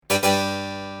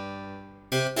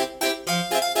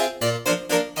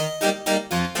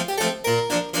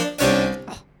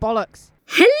bollocks.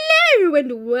 Hello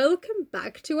and welcome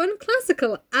back to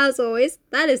Unclassical. As always,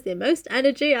 that is the most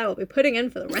energy I will be putting in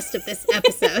for the rest of this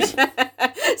episode.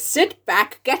 Sit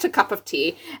back, get a cup of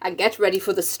tea, and get ready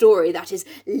for the story that is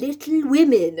Little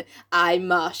Women. I'm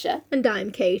Marsha. And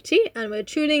I'm Katie, and we're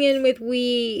tuning in with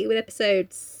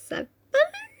episode 7?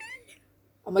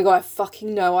 Oh my god, I have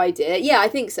fucking no idea. Yeah, I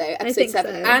think so. Episode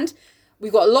 7. So. And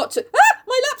we've got a lot to...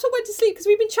 My laptop went to sleep because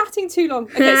we've been chatting too long.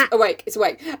 Okay, it's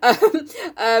awake. I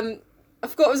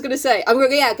forgot what I was going to say. I'm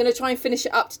going to try and finish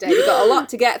it up today. We've got a lot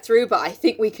to get through, but I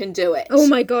think we can do it. Oh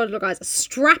my god, look guys,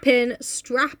 strap in,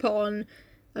 strap on.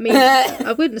 I mean,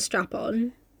 I wouldn't strap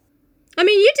on. I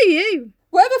mean, you do you.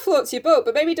 Whatever floats your boat,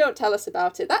 but maybe don't tell us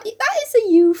about it. That is a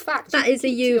you fact. That is a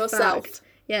you fact.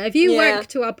 Yeah, if you wank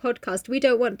to our podcast, we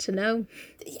don't want to know.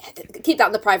 Yeah, keep that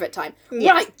in the private time.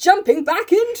 Yeah. Right, jumping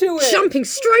back into it. Jumping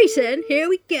straight in, here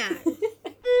we go.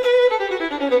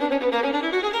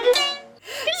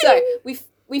 So,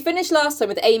 we finished last time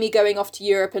with Amy going off to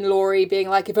Europe and Laurie being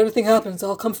like, if anything happens,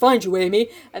 I'll come find you, Amy.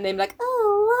 And they're like,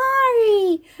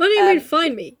 oh, Laurie. What do you mean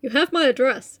find me? You have my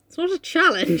address. It's not a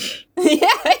challenge. Yeah,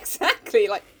 exactly.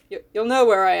 Like, you'll know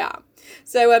where I am.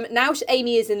 So now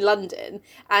Amy is in London,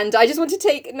 and I just want to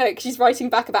take note, because she's writing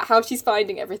back about how she's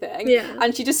finding everything. Yeah.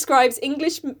 And she describes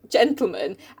English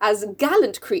gentlemen as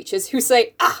gallant creatures who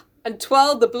say, ah, and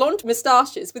twirl the blonde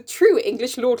moustaches with true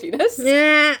English lordliness.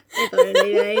 Yeah, if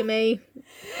only, Amy.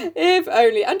 If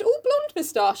only. And all blonde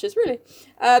moustaches, really.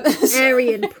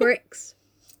 Aryan pricks.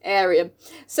 Aryan.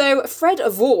 So Fred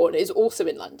Vaughan is also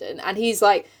in London, and he's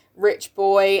like rich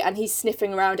boy, and he's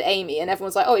sniffing around Amy, and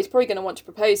everyone's like, oh, he's probably going to want to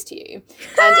propose to you.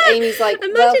 And Amy's like,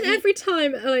 imagine every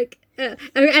time,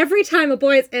 every time a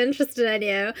boy is interested in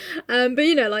you, but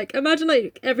you know, like, imagine,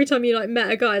 like, every time you, like, met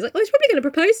a guy, it's like, oh, he's probably going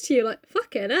to propose to you, like,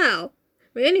 fucking hell.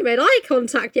 We only made eye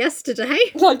contact yesterday.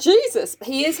 Like, Jesus.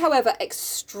 He is, however,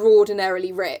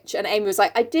 extraordinarily rich. And Amy was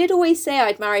like, I did always say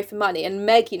I'd marry for money. And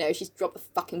Meg, you know, she's dropped the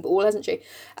fucking ball, hasn't she?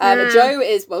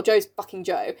 Joe's fucking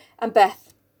Joe. And Beth.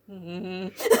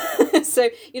 So,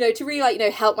 you know, to really, like, you know,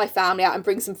 help my family out and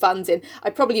bring some funds in, I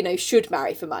probably, you know, should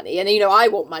marry for money. And, you know, I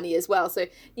want money as well. So,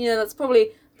 you know, that's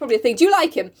probably a thing. Do you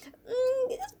like him?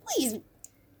 He's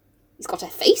got a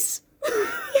face. He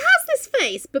has this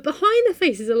face, but behind the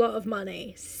face is a lot of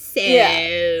money. So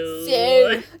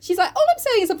she's like, all I'm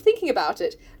saying is I'm thinking about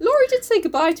it. Laurie did say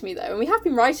goodbye to me, though, and we have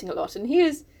been writing a lot, and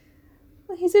he's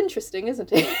interesting, isn't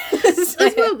he? As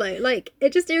well, though, like,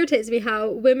 it just irritates me how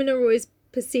women are always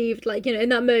perceived, like, you know, in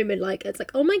that moment, like, it's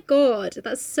like, oh my god,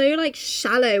 that's so, like,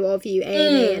 shallow of you,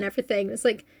 Amy, and everything. It's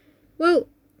like, well,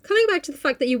 coming back to the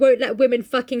fact that you won't let women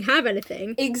fucking have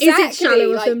anything, exactly, is it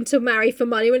shallow of them to marry for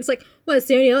money when it's like, well, it's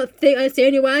the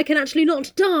only way I can actually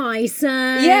not die, so...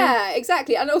 Yeah,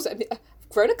 exactly. And also, I've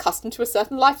grown accustomed to a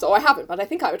certain lifestyle. I haven't, but I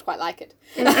think I would quite like it.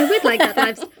 I would like that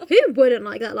lifestyle. Who wouldn't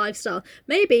like that lifestyle?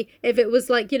 Maybe if it was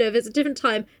like, you know, if it's a different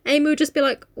time, Amy would just be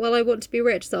like, well, I want to be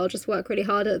rich, so I'll just work really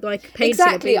hard at like painting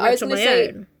and being rich on my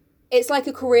own. It's like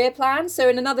a career plan. So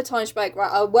in another time, she'd be like,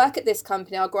 right, I'll work at this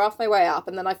company, I'll graft my way up.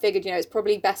 And then I figured, you know, it's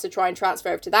probably best to try and transfer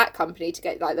over to that company to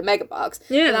get, like, the mega bucks.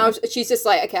 Yeah. And now she's just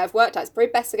like, okay, I've worked out. It's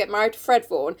probably best to get married to Fred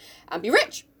Vaughan and be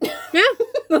rich. Yeah.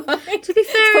 Like, to be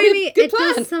fair, Amy, it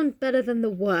plan. does sound better than the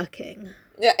working.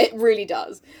 Yeah, it really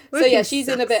does. Working so yeah, she's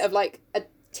sucks. in a bit of like a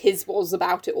tiswas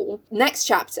about it all. Next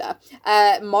chapter,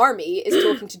 Marmee is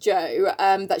talking to Joe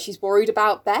that she's worried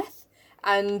about Beth.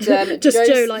 And just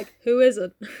Joe, like, who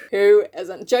isn't? Who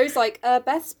isn't? Joe's like,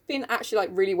 Beth's been actually like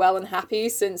really well and happy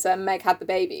since Meg had the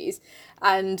babies.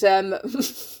 And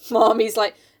Marmee's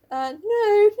like,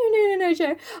 no,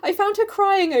 Joe. I found her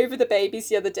crying over the babies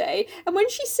the other day. And when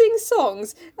she sings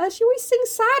songs, she always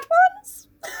sings sad ones.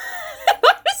 I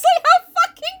was like, how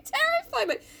fucking terrifying.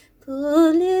 Like,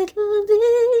 poor little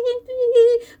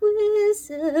baby, we're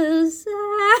so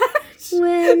sad.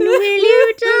 When will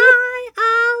you die?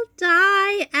 I'll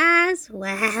die as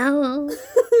well.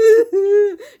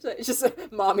 So it's just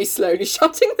Marmee slowly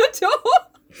shutting the door.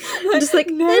 I'm just like,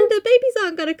 no. then the babies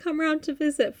aren't going to come around to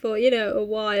visit for, you know, a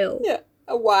while. Yeah,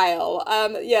 a while.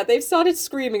 Yeah, they've started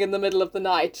screaming in the middle of the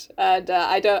night, and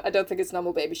I don't think it's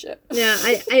normal baby shit. Yeah,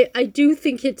 I do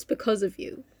think it's because of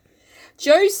you.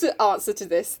 Joe's answer to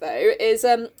this, though, is,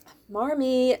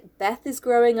 Marmee, Beth is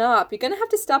growing up. You're going to have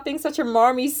to stop being such a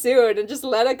Marmee soon and just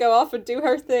let her go off and do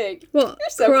her thing. What? You're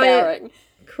so caring.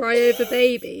 Cry over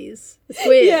babies. It's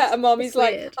weird. Yeah, and Mommy's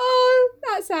like, weird. oh,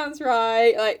 that sounds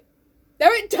right. Like, no,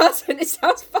 it doesn't. It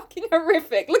sounds fucking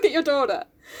horrific. Look at your daughter.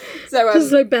 So,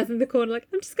 just like Beth in the corner, like,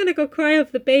 I'm just going to go cry over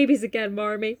the babies again,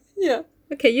 Marmee. Yeah.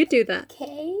 Okay, you do that.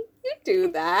 Okay, you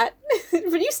do that.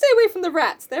 But you stay away from the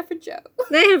rats. They're for Joe.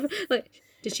 They have, like,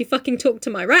 Did she fucking talk to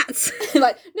my rats?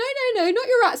 Like, no, not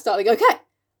your rats, darling. Okay,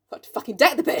 got to fucking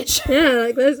deck the bitch. Yeah,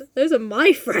 like those are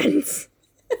my friends.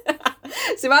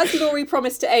 So as Laurie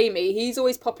promised to Amy, he's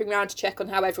always popping around to check on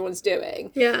how everyone's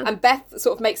doing. Yeah. And Beth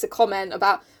sort of makes a comment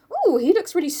about, oh, he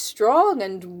looks really strong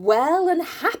and well and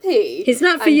happy. He's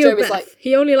not for and you, Joe is Beth. like,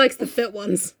 He only likes the fit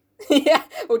ones. yeah.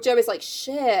 Well, Joe is like,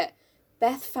 shit.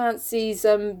 Beth fancies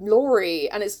Laurie,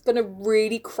 and it's gonna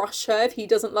really crush her if he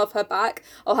doesn't love her back.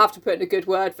 I'll have to put in a good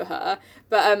word for her.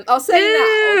 But I'll say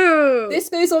now, this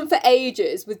goes on for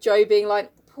ages with Joe being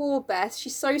like, poor Beth,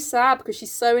 she's so sad because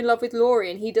she's so in love with Laurie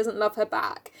and he doesn't love her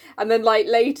back. And then like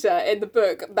later in the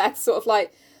book, Beth's sort of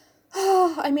like,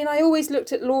 oh, I mean, I always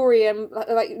looked at Laurie and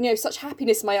like, you know, such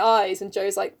happiness in my eyes. And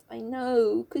Joe's like, I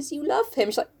know, because you love him.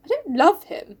 She's like, I don't love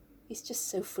him. He's just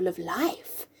so full of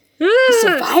life. He's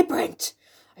so vibrant.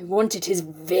 I wanted his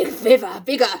vigor.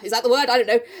 Is that the word? I don't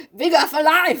know. Vigor for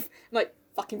life. I'm like,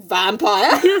 fucking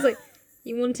vampire. He was like,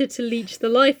 you wanted to leech the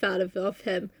life out of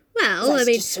him. Well, I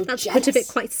mean, so that's jealous. put a bit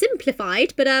quite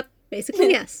simplified, but basically,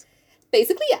 yes.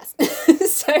 Basically, yes.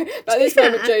 So, at this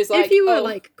moment, Joe's like, if you were, oh.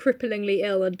 like, cripplingly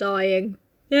ill and dying,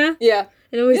 yeah? Yeah.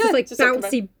 And always Yeah, this, like, just like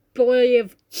bouncy boy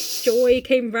of joy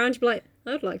came round, you'd be like,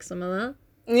 I'd like some of that.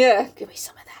 Yeah. Give me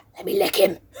some of that. Let me lick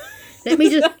him. Let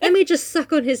me just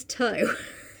suck on his toe.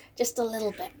 Just a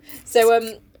little bit.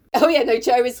 So, oh yeah, no,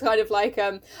 Joe is kind of like,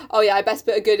 oh yeah, I best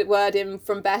put a good word in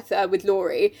from Beth with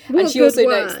Laurie. What and she good also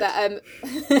word? notes that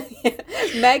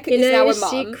Meg is now a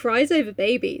she mum. cries over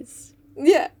babies.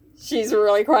 Yeah. She's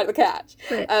really quite the catch.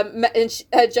 Right.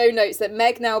 And Joe notes that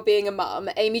Meg now being a mum,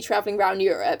 Amy travelling around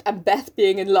Europe, and Beth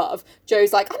being in love.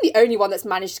 Joe's like, I'm the only one that's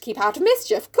managed to keep out of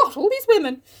mischief. God, all these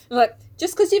women. I'm like,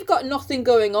 just because you've got nothing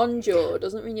going on, Joe,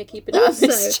 doesn't mean you're keeping out of Also,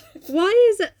 mischief. why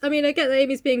is it... I mean, I get that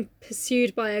Amy's being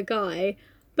pursued by a guy,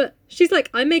 but she's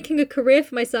like, I'm making a career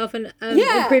for myself and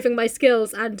Yeah. improving my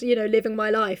skills and, you know, living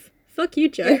my life. Fuck you,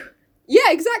 Joe. Yeah,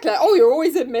 exactly. Oh, you're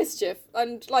always in mischief.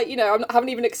 And, like, you know, I haven't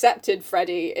even accepted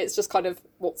Freddie. It's just kind of,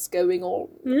 what's going on?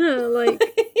 Yeah,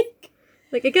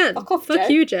 like again, Fuck off, fuck Joe.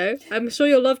 you, Joe. I'm sure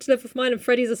you'll love to live with mine and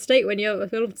Freddie's estate when you're a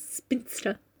little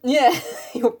spinster. Yeah,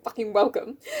 you're fucking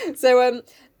welcome. So,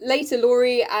 later,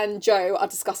 Laurie and Joe are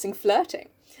discussing flirting.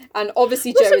 And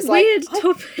obviously Joe What is a like... weird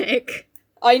topic.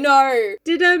 I know.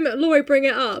 Did Laurie bring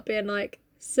it up being like,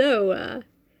 so,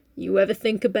 you ever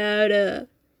think about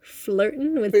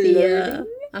flirting with the Flirting?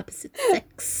 opposite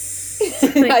sex?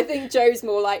 I think Joe's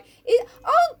more like,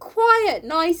 aren't quiet,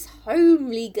 nice,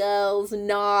 homely girls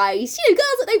nice? You know,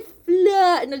 girls that don't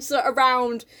flirt and are just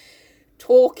around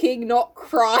talking, not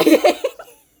crying.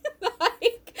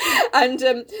 And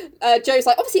Joe's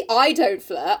like, obviously I don't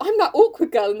flirt. I'm that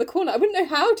awkward girl in the corner. I wouldn't know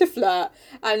how to flirt.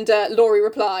 And Laurie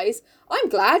replies, I'm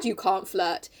glad you can't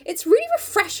flirt. It's really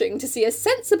refreshing to see a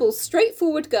sensible,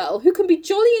 straightforward girl who can be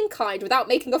jolly and kind without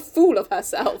making a fool of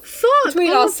herself. Fuck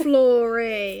off,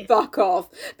 Laurie. Fuck off.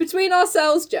 Between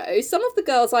ourselves, Joe, some of the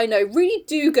girls I know really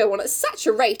do go on at such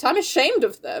a rate, I'm ashamed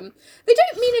of them. They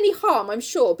don't mean any harm, I'm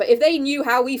sure, but if they knew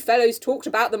how we fellows talked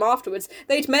about them afterwards,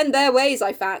 they'd mend their ways,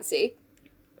 I fancy.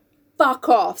 Fuck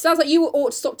off. Sounds like you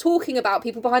ought to stop talking about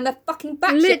people behind their fucking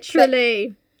back.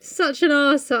 Literally. Such an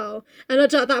arsehole. And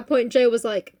at that point, Joe was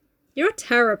like, you're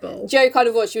terrible. Joe kind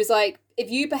of was. She was like, if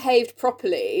you behaved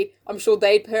properly, I'm sure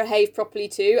they'd behave properly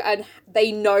too. And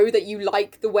they know that you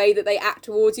like the way that they act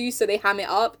towards you, so they ham it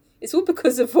up. It's all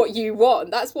because of what you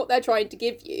want. That's what they're trying to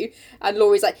give you. And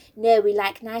Laurie's like, no, we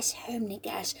like nice homely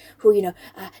girls who, you know,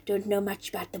 don't know much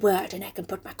about the world and I can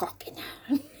put my cock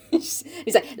in. He's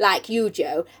like you,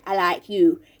 Joe. I like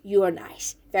you. You're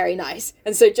nice. Very nice.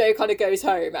 And so Joe kind of goes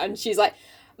home and she's like,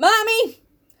 Mommy,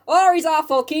 Laurie's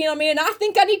awful keen on me and I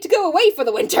think I need to go away for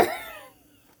the winter.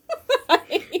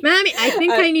 Mommy, I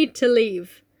think I need to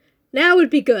leave. Now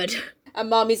would be good. And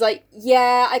Mommy's like,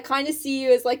 yeah, I kind of see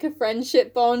you as like a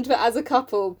friendship bond, but as a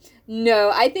couple,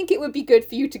 no, I think it would be good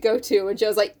for you to go too. And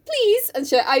Joe's like, please. And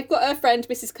I've got a friend,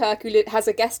 Mrs. Kirk, who has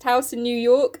a guest house in New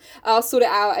York. I'll sort it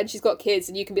out. And she's got kids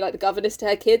and you can be like the governess to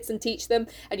her kids and teach them.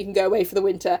 And you can go away for the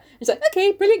winter. And she's like,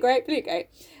 okay, brilliant, great.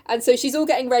 And so she's all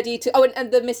getting ready to... Oh,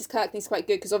 and the Mrs. Kirk thing's quite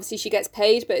good because obviously she gets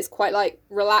paid, but it's quite like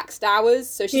relaxed hours.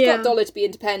 So she's got $1 to be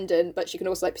independent, but she can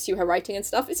also like pursue her writing and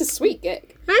stuff. It's a sweet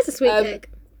gig. That's a sweet gig.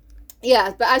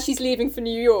 Yeah, but as she's leaving for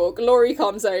New York, Laurie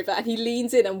comes over and he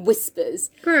leans in and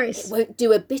whispers, Gross. It won't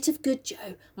do a bit of good,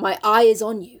 Joe. My eye is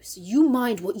on you, so you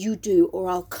mind what you do or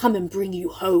I'll come and bring you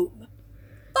home.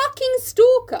 Fucking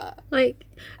stalker. Like,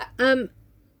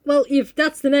 well,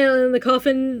 that's the nail in the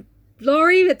coffin,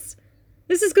 Laurie.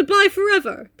 This is goodbye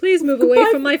forever. Please move away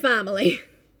from my family.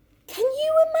 can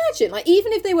you imagine, like,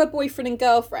 even if they were boyfriend and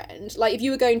girlfriend, like, if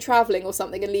you were going travelling or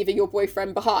something and leaving your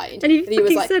boyfriend behind, And he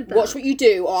was like, said that. watch what you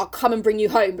do, or I'll come and bring you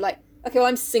home. Like, okay, well,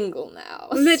 I'm single now.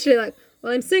 Literally like,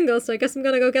 well, I'm single, so I guess I'm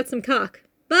gonna go get some cock.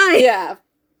 Bye! Yeah,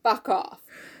 fuck off.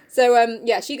 So,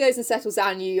 she goes and settles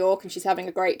down in New York, and she's having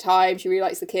a great time. She really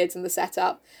likes the kids and the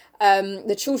setup.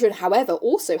 The children, however,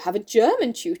 also have a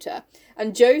German tutor.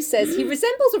 And Joe says he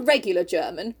resembles a regular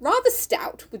German, rather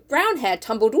stout, with brown hair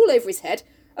tumbled all over his head,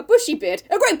 a bushy beard,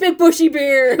 a great big bushy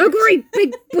beard! A great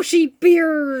big bushy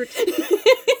beard!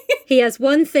 He has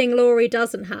one thing Laurie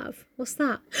doesn't have. What's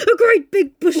that? A great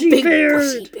big bushy beard!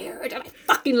 Bushy beard, and I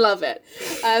fucking love it.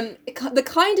 The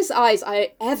kindest eyes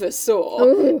I ever saw,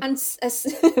 Ooh. and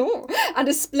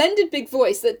a splendid big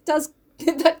voice that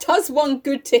does one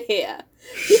good to hear.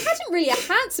 He hadn't really a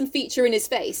handsome feature in his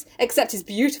face, except his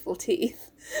beautiful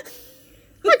teeth.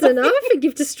 I don't know, I think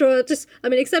you've destroyed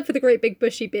except for the great big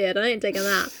bushy beard, I ain't taking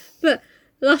that. But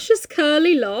luscious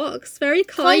curly locks, very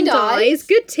kind eyes,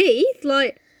 good teeth,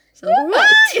 like, sounds alright.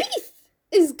 Teeth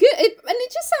is good, and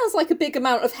it just sounds like a big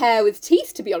amount of hair with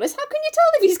teeth, to be honest. How can you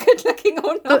tell if he's good looking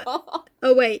or not?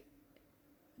 Oh wait,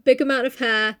 big amount of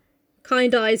hair,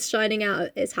 kind eyes shining out,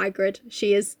 it's Hagrid.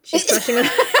 She's crushing on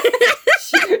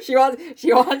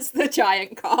she wants the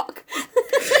giant cock.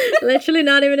 Literally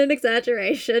not even an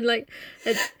exaggeration, like,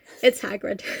 it's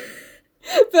Hagrid.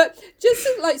 But just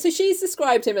like, so she's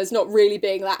described him as not really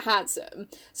being that handsome.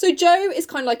 So Joe is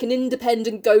kind of like an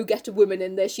independent go-getter woman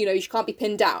in this, she can't be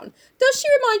pinned down. Does she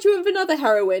remind you of another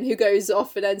heroine who goes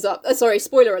off and ends up, sorry,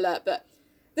 spoiler alert, but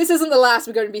this isn't the last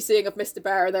we're going to be seeing of Mr.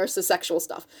 Bear, and there's some sexual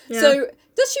stuff. Yeah. So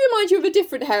does she remind you of a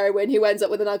different heroine who ends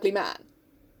up with an ugly man?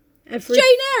 Jane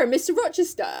Eyre and Mr.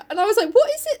 Rochester. And I was like,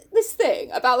 what is it, this thing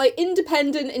about, like,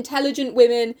 independent, intelligent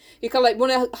women who kind of, like,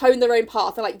 want to hone their own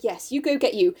path? They're like, yes, you go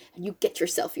get you, and you get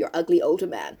yourself your ugly older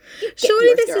man.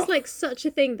 Surely this is, like, such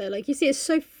a thing, though. Like, you see it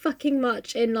so fucking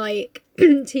much in, like,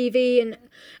 TV and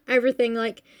everything.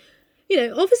 Like,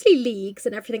 obviously leagues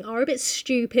and everything are a bit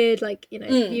stupid. Like, you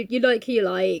like who you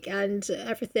like and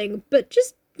everything. But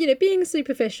just, being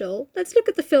superficial, let's look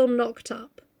at the film Knocked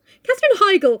Up.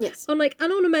 Katherine Heigl, yes, on like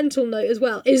an ornamental note as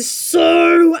well, is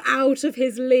so out of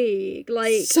his league.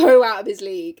 Like, so out of his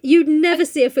league. You'd never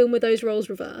see a film with those roles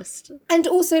reversed. And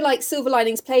also like Silver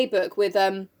Linings Playbook with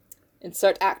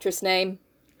insert actress name.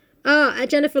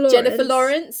 Jennifer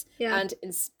Lawrence. Yeah. And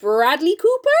Bradley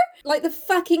Cooper. Like the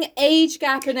fucking age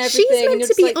gap and everything. She's meant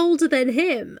to be older than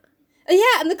him.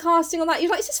 Yeah, and the casting on that,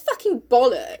 you're like, it's just fucking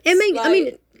bollocks.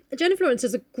 Jennifer Lawrence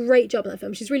does a great job in that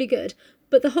film. She's really good.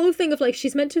 But the whole thing of, like,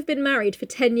 she's meant to have been married for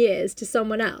 10 years to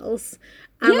someone else.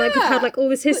 And, like, have had, like, all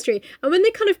this history. And when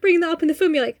they kind of bring that up in the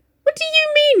film, you're like, what do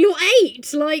you mean? You're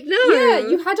 8? Like, no.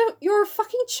 Yeah, you're a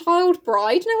fucking child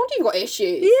bride. No wonder you've got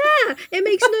issues. Yeah, it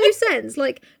makes no sense.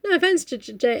 Like, no offense to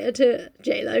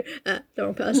J-Lo, the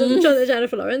wrong person,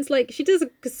 Jennifer Lawrence. Like, she does a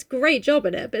great job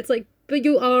in it, but it's like, but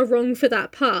you are wrong for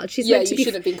that part. She's meant to be,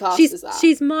 shouldn't have been cast as that.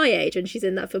 She's my age when she's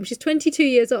in that film. She's 22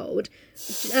 years old.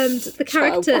 The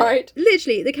character,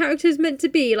 literally, the character is meant to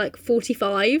be like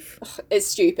 45. It's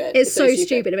stupid. It's so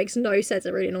stupid. It makes no sense.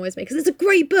 It really annoys me because it's a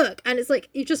great book and it's like,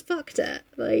 you just fucked it.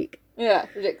 Like, yeah.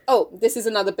 Oh, this is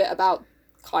another bit about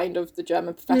kind of the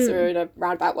German professor in a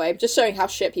roundabout way, just showing how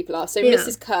shit people are. So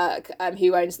Mrs. Kirk,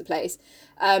 who owns the place,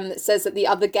 says that the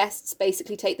other guests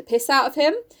basically take the piss out of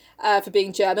him for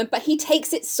being German, but he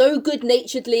takes it so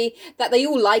good-naturedly that they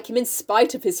all like him in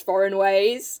spite of his foreign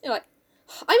ways. You're like,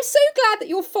 I'm so glad that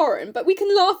you're foreign, but we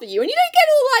can laugh at you, and you don't get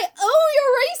all like, oh,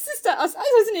 you're racist at us.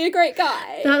 Wasn't he a great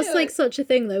guy? That's like such a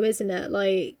thing, though, isn't it?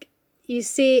 Like, you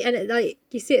see, and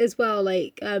you see it as well,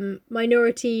 like,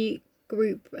 minority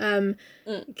group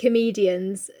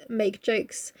comedians make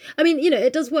jokes. I mean,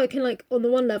 it does work in, like, on the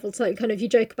one level to, like, kind of, you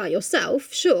joke about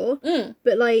yourself, sure,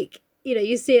 but, like,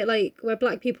 you see it, like, where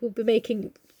black people will be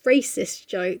making racist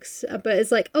jokes, but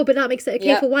it's like, oh, but that makes it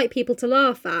okay for white people to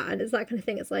laugh at, and it's that kind of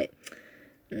thing. It's like,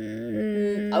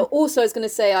 Also, I was going to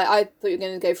say, I thought you were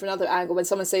going to go for another angle when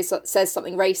someone says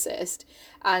something racist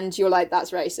and you're like,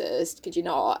 that's racist, could you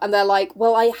not? And they're like,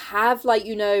 well, I have, like,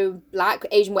 black,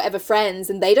 Asian, whatever friends,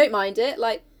 and they don't mind it.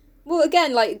 Like, well,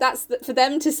 again, like, that's for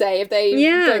them to say if they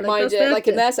don't mind it, like,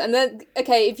 in their... And then,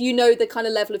 okay, if you know the kind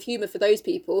of level of humour for those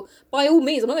people, by all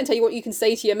means, I'm not going to tell you what you can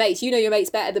say to your mates. You know your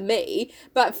mates better than me.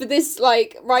 But for this,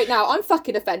 like, right now, I'm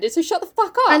fucking offended, so shut the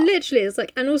fuck up. And literally, it's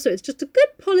like, and also, it's just a good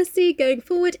policy going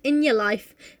forward in your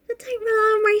life that don't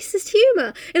rely on racist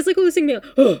humour. It's like all this thing being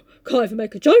like, oh, can't even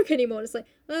make a joke anymore. And it's like,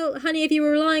 well, honey, if you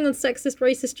were relying on sexist,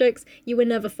 racist jokes, you were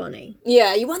never funny.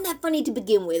 Yeah, you weren't that funny to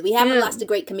begin with. We haven't lost a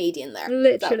great comedian there.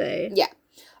 Literally. So, yeah.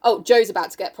 Oh, Jo's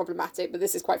about to get problematic, but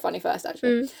this is quite funny first,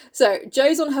 actually. So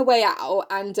Jo's on her way out,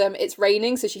 and it's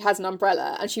raining, so she has an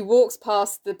umbrella, and she walks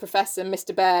past the Professor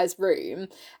Mr. Bear's room,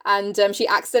 and she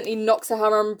accidentally knocks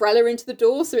her umbrella into the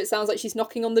door, so it sounds like she's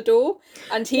knocking on the door,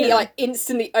 and he like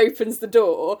instantly opens the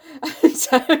door, and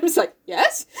Tom's like,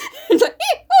 yes? And he's like,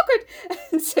 awkward!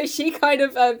 And so she kind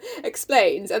of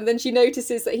explains, and then she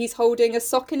notices that he's holding a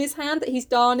sock in his hand that he's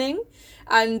darning.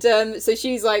 And so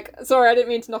she's like, sorry, I didn't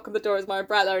mean to knock on the door as my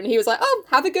umbrella. And he was like, oh,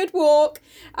 have a good walk.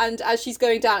 And as she's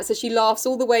going down, so she laughs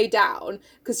all the way down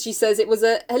because she says it was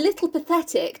a little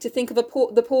pathetic to think of the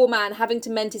poor man having to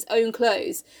mend his own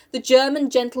clothes. The German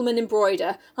gentleman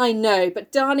embroider. I know,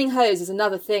 but darning hose is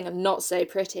another thing and not so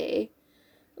pretty.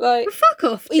 Like, well, fuck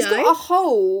off, Jo. He's got a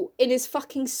hole in his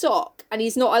fucking sock and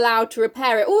he's not allowed to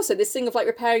repair it. Also, this thing of like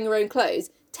repairing your own clothes.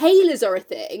 Tailors are a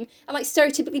thing, and like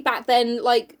stereotypically back then,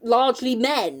 like largely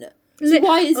men. So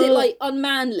why is it like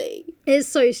unmanly? It's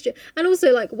so stupid. And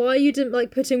also, like, why are you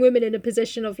like putting women in a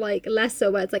position of like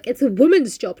lesser, where it's like it's a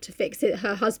woman's job to fix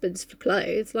her husband's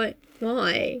clothes? Like,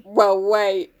 why? Well,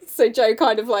 wait. So Jo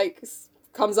kind of like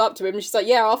comes up to him, and she's like,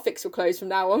 "Yeah, I'll fix your clothes from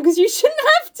now on because you shouldn't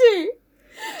have to."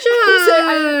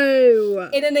 Jo!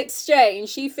 In an exchange,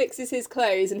 she fixes his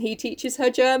clothes and he teaches her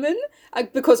German.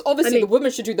 Because obviously the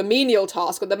woman should do the menial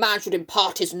task and the man should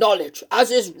impart his knowledge,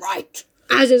 as is right.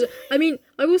 I mean,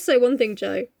 I will say one thing,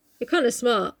 Jo. You're kind of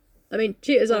smart. I mean,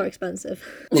 tutors are expensive.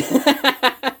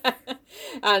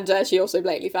 And she also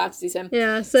blatantly fantasies him.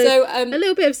 Yeah, so a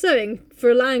little bit of sewing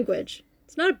for a language.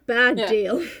 It's not a bad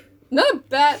deal. Not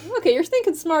bad. Okay, you're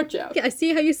thinking smart, Jo. Yeah, I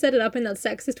see how you set it up in that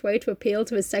sexist way to appeal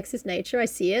to his sexist nature. I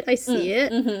see it.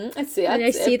 Mm-hmm. I see it. And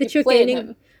I see that you're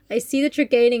gaining. I see that you're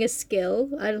gaining a skill.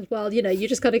 And, well, you know, you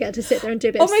just got to get to sit there and do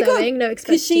a bit of sewing. No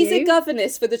expense. Because she's a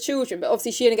governess for the children, but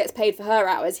obviously she only gets paid for her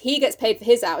hours. He gets paid for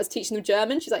his hours teaching them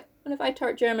German. She's like, what if I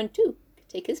taught German too?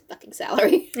 Take his fucking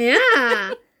salary.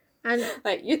 Yeah. And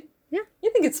like you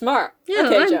think it's smart. Yeah,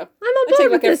 okay, Jo. I'm on board I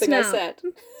take with back this everything now. I said.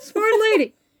 Smart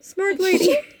lady. Smart lady.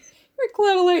 You're a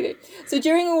clever lady. So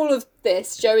during all of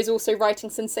this, Jo is also writing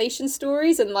sensation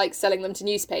stories and like selling them to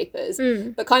newspapers.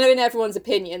 But kind of in everyone's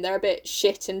opinion, they're a bit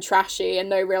shit and trashy and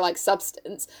no real like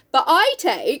substance. But I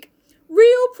take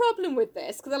real problem with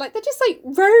this because they're just like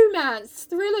romance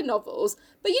thriller novels.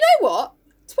 But you know what?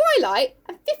 Twilight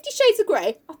and 50 Shades of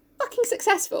Grey are fucking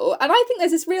successful, and I think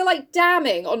there's this real like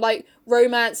damning on like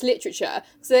romance literature,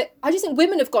 so I just think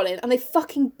women have gone in and they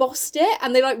fucking bossed it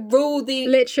and they like rule the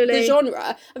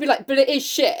genre. I'd be like, but it is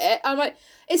shit. And I'm like,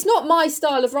 it's not my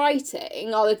style of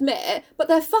writing, I'll admit, but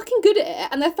they're fucking good at it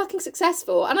and they're fucking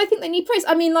successful, and I think they need praise.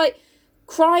 I mean, like,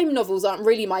 crime novels aren't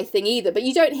really my thing either, but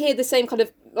you don't hear the same kind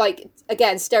of, like,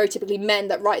 again, stereotypically men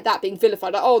that write that being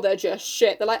vilified, like, oh, they're just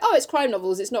shit. They're like, oh, it's crime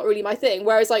novels, it's not really my thing.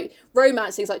 Whereas, like,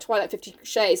 romance things like Twilight, 50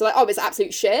 Shades, they're like, oh, it's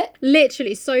absolute shit.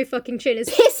 Literally so fucking shit. It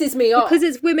pisses me off. Because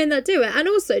it's women that do it. And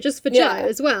also, just for Jo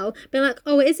as well, being like,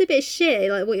 oh, it is a bit shit,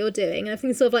 like, what you're doing. And I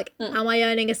think sort of like, am I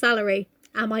earning a salary?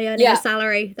 Am I earning a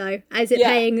salary, though? Is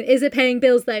it paying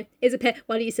bills, though?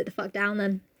 Why don't you sit the fuck down,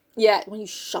 then? Yeah, when you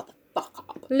shut the fuck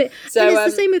up. So, and it's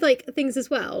the same with like things as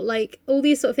well, like all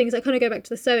these sort of things that kind of go back to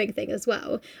the sewing thing as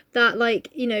well, that like,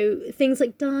 you know, things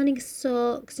like darning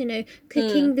socks, you know,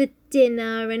 cooking the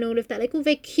dinner and all of that, like all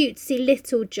very cutesy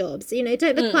little jobs, you know,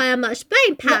 don't require much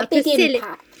brain power.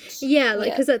 Yeah,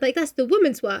 like, because like that's the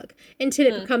woman's work until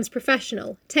it becomes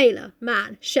professional. Tailor,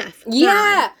 man, chef.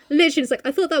 Man. Literally, it's like,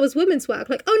 I thought that was women's work.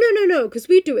 Like, oh, no, because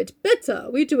we do it better.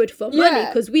 We do it for money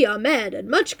because we are men and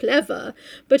much clever.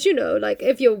 But, you know, like,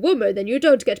 if you're a woman, then you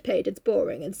don't get paid. It's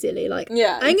boring and silly. Like, I'm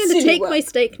going to take my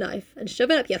steak knife and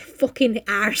shove it up your fucking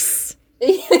arse.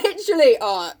 Literally,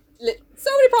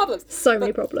 so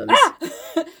many problems.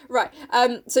 Right.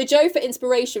 So Jo, for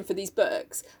inspiration for these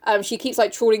books, she keeps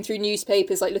like trawling through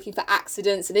newspapers, like looking for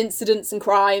accidents and incidents and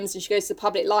crimes, and she goes to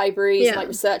public libraries and like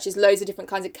researches loads of different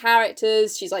kinds of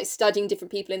characters. She's like studying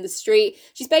different people in the street.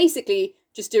 She's basically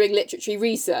just doing literary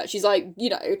research. She's like, you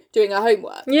know, doing her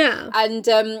homework. Yeah. And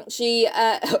she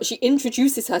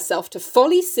introduces herself to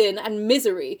folly, sin, and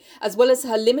misery, as well as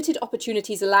her limited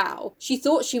opportunities allow. She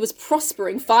thought she was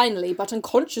prospering finally, but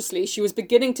unconsciously she was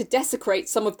beginning to desecrate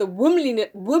some of the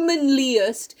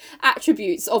womanliest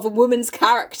attributes of a woman's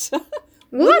character.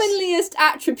 Womanliest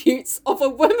attributes of a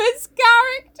woman's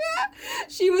character.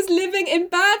 She was living in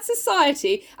bad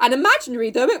society, and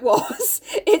imaginary though it was,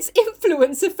 its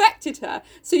influence affected her.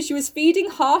 So she was feeding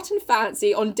heart and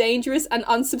fancy on dangerous and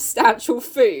unsubstantial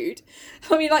food.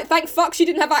 I mean, like, thank fuck she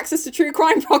didn't have access to true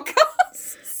crime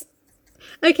podcasts.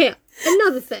 Okay,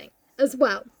 another thing as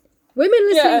well. Women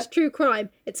listening Yeah. to true crime,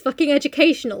 it's fucking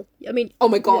educational. I mean, Oh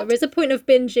my God. there is a point of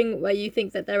binging where you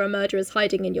think that there are murderers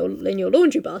hiding in your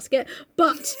laundry basket,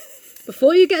 but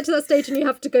before you get to that stage and you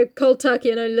have to go cold turkey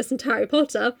and only listen to Harry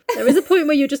Potter, there is a point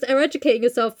where you just are educating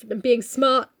yourself and being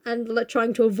smart and like,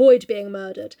 trying to avoid being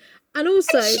murdered. And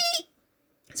also...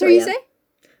 Sorry, you yeah. say?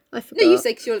 I forgot. No, you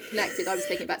say because you're connected. I was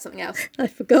thinking about something else. I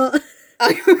forgot.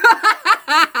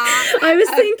 I was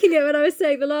thinking it when I was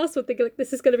saying the last one, thinking like,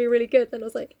 this is going to be really good. Then I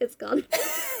was like, it's gone.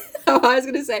 Oh, I was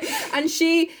going to say. And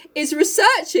she is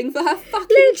researching for her fucking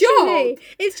Literally. job.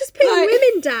 It's just putting Like-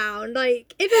 women down.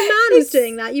 Like, if a man was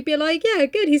doing that, you'd be like, yeah,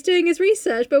 good, he's doing his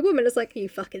research. But a woman is like, you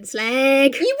fucking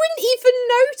slag. You wouldn't even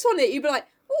note on it. You'd be like,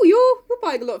 oh, you're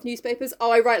buying a lot of newspapers.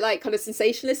 Oh, I write like kind of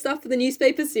sensationalist stuff for the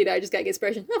newspapers, so you know, just getting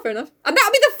inspiration. Oh, fair enough. And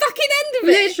that'll be the fucking end of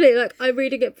it. Literally, like, I'm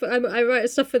reading it, I write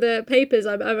stuff for the papers.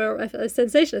 I'm a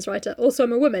sensationalist writer. Also,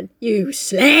 I'm a woman. You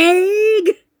slag.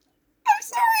 I'm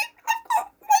sorry.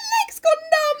 My leg's gone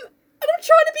numb. And I'm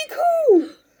trying to be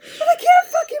cool. But I can't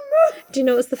fucking move. Do you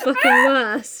know what's the fucking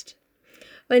worst?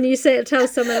 When you tell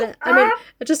someone that, I mean,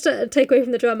 just to take away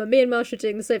from the drama, me and Marsh are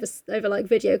doing this over like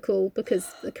video call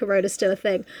because the corona's still a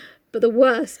thing. But the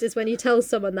worst is when you tell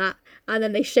someone that and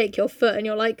then they shake your foot and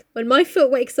you're like, when my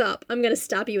foot wakes up, I'm going to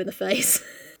stab you in the face.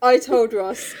 I told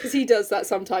Ross, because he does that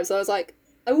sometimes, I was like,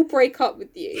 I will break up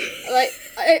with you. Like,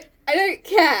 I don't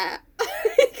care.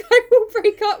 I will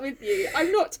break up with you.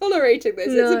 I'm not tolerating this.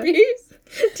 No. It's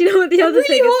abuse. Do you know what the I'm other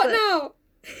really thing is? hot Like, now.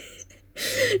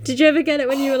 did you ever get it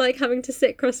when you were like having to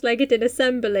sit cross-legged in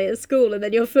assembly at school and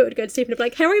then your foot would go to sleep and it'd be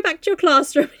like, hurry back to your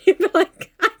classroom? And you'd be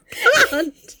like, I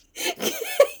can't.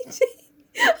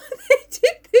 They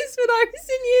did this when I was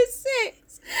in year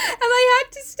 6 and I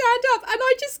had to stand up and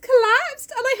I just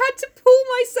collapsed and I had to pull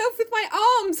myself with my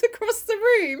arms across the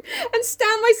room and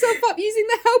stand myself up using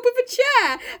the help of a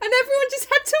chair and everyone just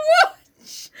had to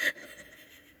watch.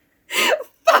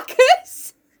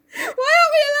 Fuckers! Why aren't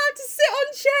we allowed to sit on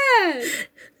chairs?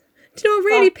 Do you know what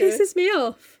really Fuckers. pisses me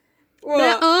off? There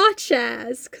What? are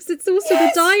chairs, because it's also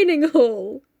Yes. the dining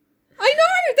hall. I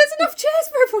know! There's enough chairs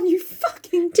for everyone, you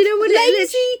fucking Do you know what it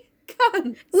lazy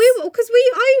cunt.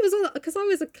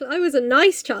 I was a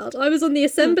nice child. I was on the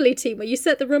assembly team where you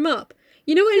set the room up.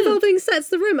 You know what involving sets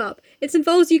the room up? It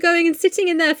involves you going and sitting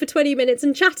in there for 20 minutes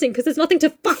and chatting because there's nothing to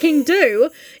fucking do.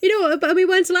 You know what? But we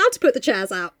weren't allowed to put the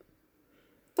chairs out.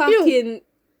 Fucking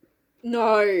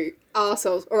no,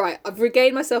 arseholes. All right, I've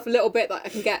regained myself a little bit that I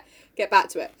can get back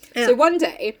to it. Yeah. So one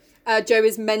day, Jo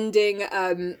is mending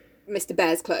Mr.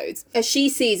 Bear's clothes. As she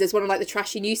sees, there's one of like the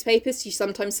trashy newspapers she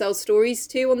sometimes sells stories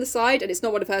to on the side, and it's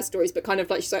not one of her stories, but kind of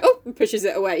like she's like, oh, and pushes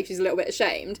it away. She's a little bit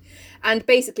ashamed. And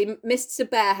basically, Mr.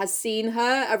 Bear has seen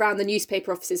her around the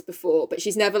newspaper offices before, but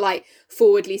she's never like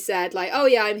forwardly said like, oh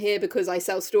yeah, I'm here because I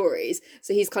sell stories.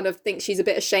 So he's kind of thinks she's a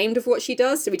bit ashamed of what she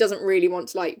does, so he doesn't really want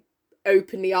to like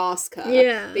openly ask her.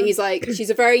 Yeah. But he's like,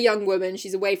 she's a very young woman,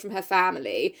 she's away from her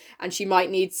family, and she might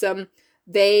need some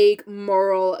vague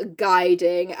moral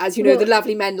guiding, as you know, the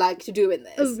lovely men like to do in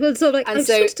this. Well, so like, And I just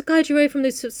so- wanted to guide you away from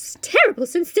those terrible,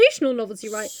 sensational novels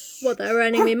you write. What, they're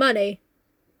earning me money?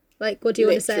 Like, what do you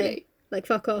want to say? Literally. Like,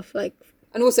 fuck off. Like,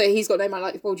 And also, he's got no money.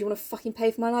 Like, well, do you want to fucking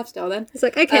pay for my lifestyle then? it's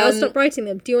like, okay, I'll stop writing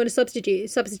them. Do you want to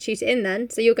substitute it in then?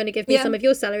 So you're going to give me Yeah. some of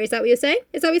your salary. Is that what you're saying?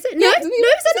 Is that what you're saying? No, Yeah, no,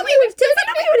 is that not what you want to do? Is that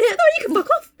not what you want to hear? No, you can fuck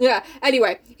off. Yeah.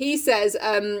 Anyway, he says,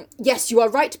 yes, you are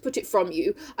right to put it from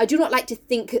you. I do not like to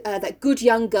think that good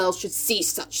young girls should see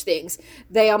such things.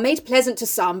 They are made pleasant to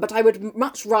some, but I would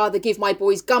much rather give my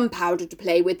boys gunpowder to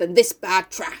play with than this bad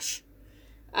trash.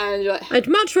 And you're like, I'd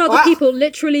much rather Wow. people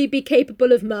literally be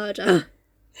capable of murder.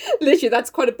 literally, that's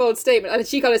quite a bold statement. And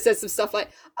she kind of says some stuff like,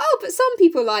 oh, but some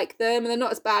people like them and they're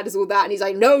not as bad as all that. And he's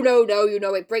like, no, you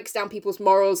know, it breaks down people's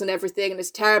morals and everything. And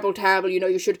it's terrible, you know,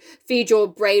 you should feed your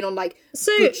brain on like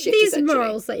So good shit, these essentially.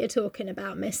 morals that you're talking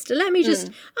about, mister, let me just...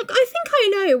 I think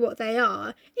I know what they are.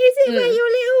 Is it where your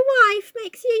little wife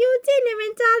makes you your dinner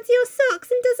and darns your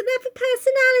socks and doesn't have a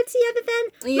personality other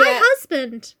than my Yeah.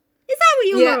 husband? Is that what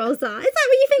your Yeah. morals are? Is that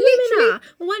what you think women Literally. are?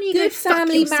 Well, why don't you go Good fuck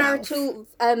family yourself? marital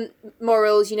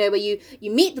morals, you know, where you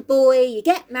meet the boy, you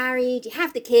get married, you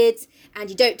have the kids, and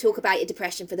you don't talk about your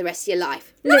depression for the rest of your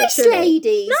life. Nice Literally.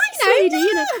 ladies. Nice lady,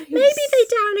 you know. nice. Maybe they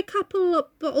down a couple of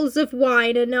bottles of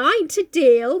wine a night to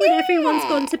deal when everyone's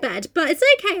gone to bed. But it's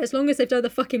okay as long as they've done the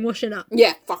fucking washing up.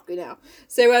 Yeah, fucking hell.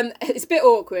 So it's a bit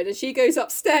awkward, and she goes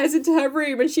upstairs into her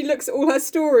room and she looks at all her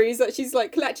stories that she's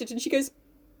like collected, and she goes,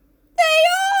 "They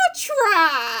are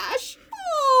trash.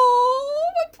 Oh,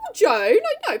 my poor Joe.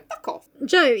 No, fuck off."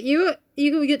 Joe,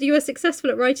 you were successful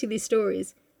at writing these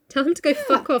stories. Tell him to go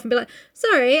fuck off and be like,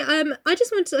 sorry, I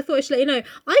thought I should let you know,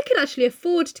 I could actually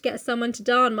afford to get someone to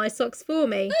darn my socks for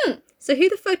me. So who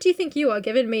the fuck do you think you are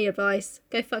giving me advice?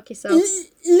 Go fuck yourself.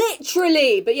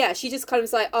 Literally. But yeah, she just kind of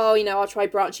was like, oh, I'll try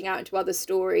branching out into other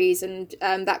stories and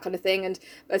that kind of thing, and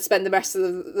spend the rest of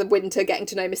the winter getting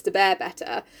to know Mr. Bear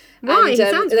better. Why? And, he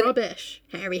sounds rubbish.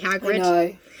 Harry Hagrid. I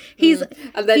know. He's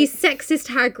sexist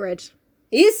Hagrid.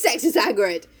 He is sexist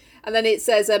Hagrid. And then it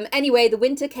says, anyway, the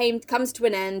winter comes to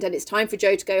an end and it's time for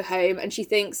Jo to go home. And she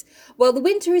thinks, well, the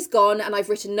winter is gone and I've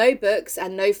written no books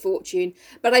and no fortune,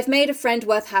 but I've made a friend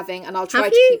worth having and I'll try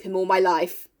to keep him all my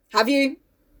life. Have you?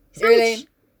 Really?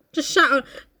 Just shout out,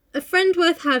 a friend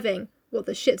worth having. What,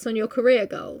 the shits on your career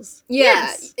goals? Yeah,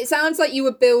 yes. It sounds like you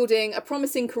were building a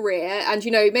promising career and,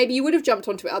 maybe you would have jumped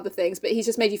onto other things, but he's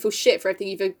just made you feel shit for everything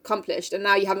you've accomplished. And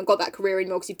now you haven't got that career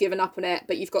anymore because you've given up on it,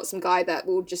 but you've got some guy that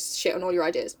will just shit on all your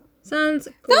ideas. Sounds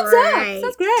great.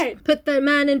 Sounds great. Put that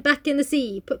man back in the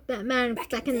sea. Put that man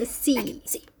back in the sea.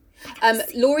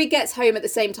 Laurie gets home at the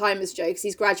same time as Jo because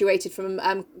he's graduated from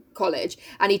college,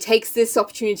 and he takes this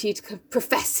opportunity to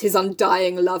profess his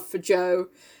undying love for Jo.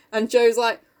 And Jo's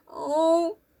like,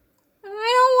 oh, I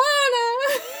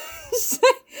don't wanna.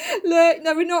 Look,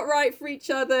 no, we're not right for each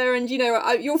other, and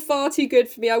you're far too good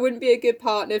for me. I wouldn't be a good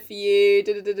partner for you.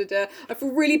 I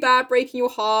feel really bad breaking your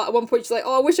heart. At one point, she's like,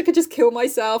 "Oh, I wish I could just kill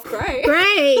myself." Great,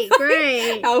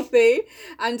 healthy.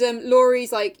 And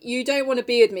Laurie's like, "You don't want to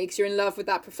be with me because you're in love with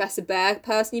that Professor Bear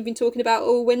person you've been talking about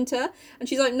all winter." And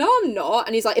she's like, "No, I'm not."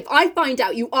 And he's like, "If I find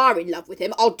out you are in love with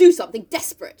him, I'll do something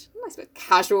desperate." Nice bit of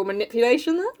casual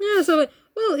manipulation there. Yeah. So,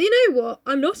 well, you know what?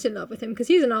 I'm not in love with him because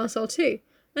he's an arsehole too.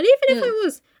 And even if I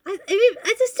was, I still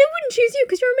wouldn't choose you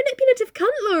because you're a manipulative cunt,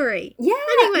 Laurie. Yeah.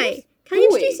 Anyway, can I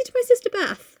introduce you to my sister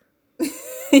Beth?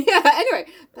 Yeah, anyway,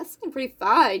 Beth's looking pretty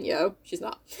fine, yo. She's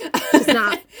not. She's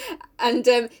not.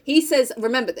 And he says,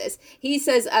 remember this, he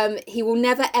says he will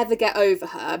never ever get over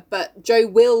her, but Jo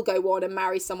will go on and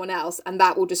marry someone else and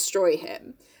that will destroy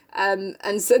him.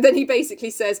 And so then he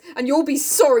basically says, and you'll be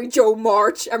sorry, Jo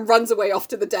March, and runs away off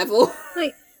to the devil.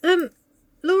 Like,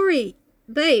 Laurie,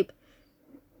 babe.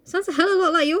 Sounds a hell of a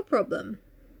lot like your problem.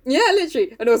 Yeah,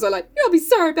 literally. And also like, you'll be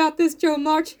sorry about this, Jo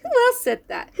March. Who else said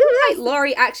that? Who might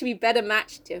Laurie actually be better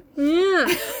matched to? Yeah.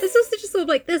 It's also just sort of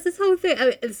like, there's this whole thing.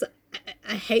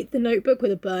 I hate The Notebook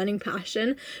with a burning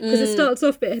passion because it starts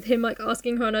off with him like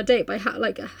asking her on a date by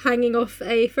hanging off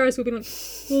a Ferris wheel, being like,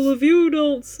 well, if you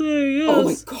don't say yes, oh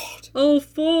my God, I'll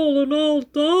fall and I'll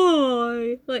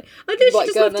die. Like, I do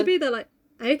just love to be there like,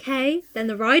 okay, then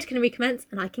the ride can recommence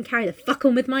and I can carry the fuck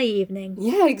on with my evening.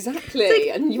 Yeah, exactly.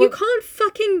 Like, and you can't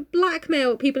fucking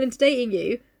blackmail people into dating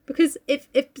you, because if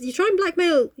you try and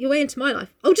blackmail your way into my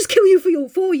life, I'll just kill you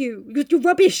for you. You're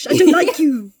rubbish. I don't like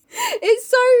you.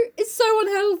 It's so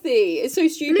unhealthy. It's so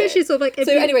stupid. Literally sort of like,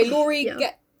 so anyway, Laurie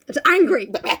it's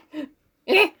angry.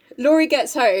 Laurie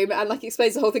gets home and like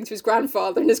explains the whole thing to his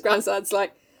grandfather, and his grandson's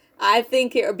like, I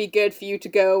think it would be good for you to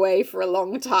go away for a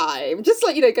long time. Just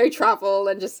like, go travel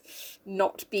and just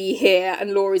not be here.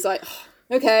 And Laurie's like, oh,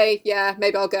 okay, yeah,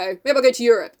 maybe I'll go. Maybe I'll go to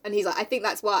Europe. And he's like, I think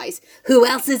that's wise. Who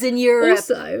else is in Europe?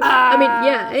 Also, I mean,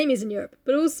 yeah, Amy's in Europe.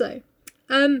 But also,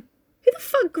 who the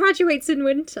fuck graduates in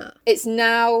winter? It's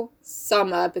now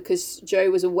summer because Jo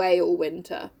was away all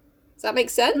winter. Does that make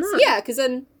sense? No. Yeah, because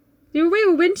then... You're away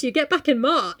all winter, you get back in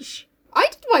March. I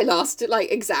did my last,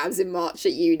 exams in March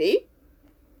at uni.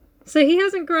 So he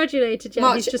hasn't graduated yet,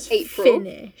 March, he's just April.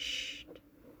 finished.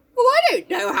 Well, I don't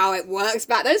know how it works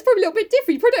back then. It's probably a little bit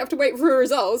different. You probably don't have to wait for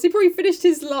results. He probably finished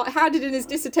handed in his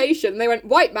dissertation. And they went,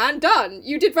 white man, done.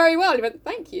 You did very well. And he went,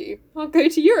 thank you. I'll go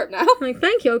to Europe now. Like,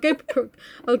 thank you.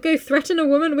 I'll go threaten a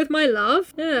woman with my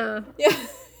love. Yeah. Yeah.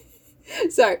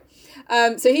 So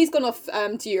he's gone off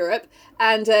to Europe.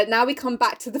 And now we come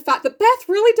back to the fact that Beth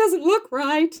really doesn't look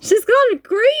right. She's gone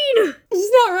green.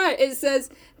 She's not right. It says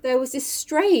there was this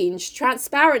strange,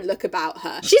 transparent look about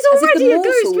her. She's already a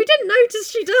ghost. We didn't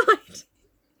notice she died.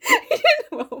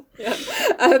 Well, yeah.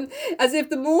 As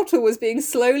if the mortal was being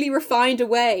slowly refined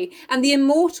away, and the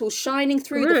immortal shining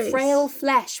through the frail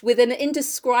flesh with an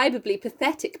indescribably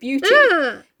pathetic beauty.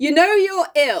 You know you're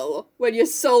ill when your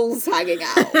soul's hanging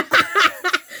out.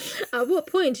 At what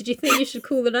point did you think you should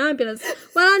call an ambulance?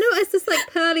 Well, I noticed this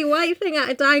pearly white thing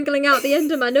dangling out the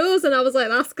end of my nose, and I was like,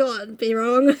 that's got to be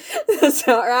wrong. That's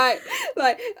not right.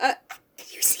 Can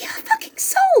you see her fucking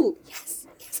soul? Yes.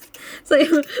 So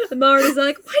Mari's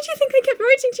like, why do you think I kept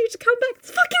writing to you to come back?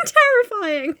 It's fucking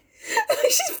terrifying.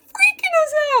 She's freaking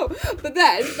us out. But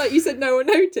then, like you said, no one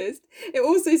noticed. It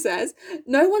also says,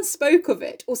 no one spoke of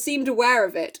it or seemed aware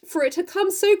of it, for it had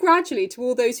come so gradually to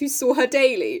all those who saw her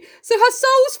daily. So her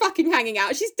soul's fucking hanging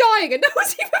out. She's dying and no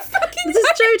one's even fucking This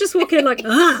is Joe just walking in like,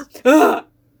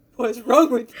 what's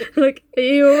wrong with you? like, are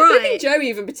you I don't alright? think Joe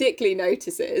even particularly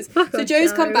notices. Fuck So off,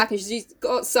 Joe's Joe. come back and she's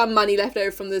got some money left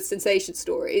over from the sensation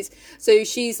stories. So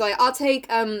she's like, I'll take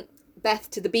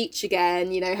Beth to the beach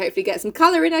again, you know, hopefully get some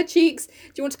colour in her cheeks. Do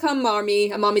you want to come,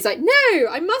 Marmee? And Marmie's like, no,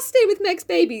 I must stay with Meg's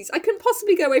babies. I couldn't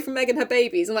possibly go away from Meg and her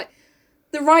babies. I'm like,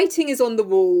 the writing is on the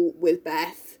wall with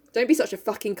Beth. Don't be such a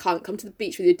fucking cunt. Come to the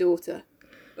beach with your daughter.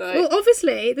 Like, Well,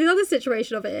 obviously, the other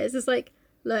situation of it is like,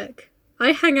 look,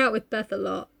 I hang out with Beth a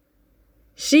lot.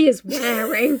 She is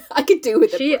wearing. I could do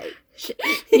with a she,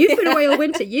 break. You've been away all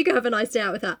winter. You go have a nice day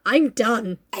out with her. I'm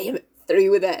done. I am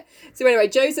through with it. So anyway,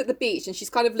 Joe's at the beach and she's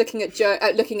kind of looking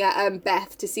at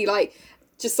Beth to see like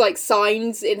just like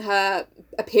signs in her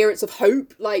appearance of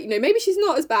hope, like, you know, maybe she's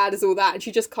not as bad as all that and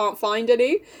she just can't find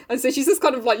any. And so she's just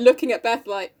kind of like looking at Beth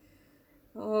like,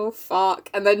 oh fuck.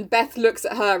 And then Beth looks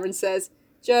at her and says,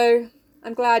 Joe,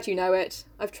 I'm glad you know it.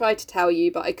 I've tried to tell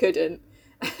you, but I couldn't.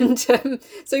 And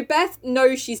so Beth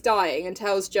knows she's dying and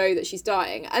tells Joe that she's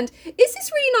dying. And is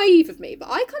this really naive of me? But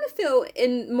I kind of feel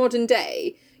in modern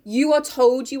day, you are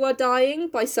told you are dying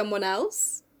by someone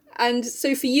else. And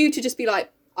so for you to just be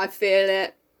like, I feel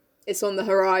it, it's on the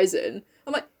horizon.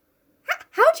 I'm like,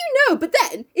 how do you know? But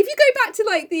then, if you go back to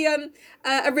like the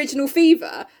original Fever,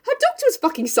 her doctor was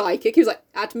fucking psychic. He was like,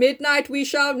 at midnight we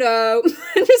shall know.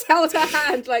 And just held her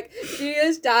hand like, she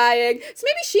is dying. So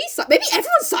maybe maybe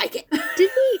everyone's psychic.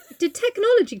 Did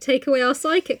technology take away our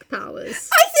psychic powers?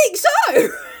 I think so.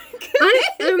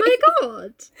 Oh my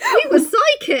god. We were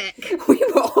psychic. We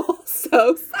were all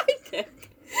so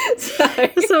psychic.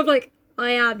 So I'm like,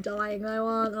 I am dying though,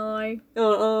 aren't I?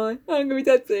 I'm gonna be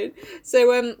dead soon.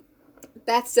 So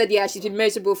Beth said, yeah, she's been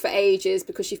miserable for ages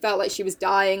because she felt like she was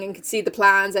dying and could see the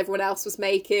plans everyone else was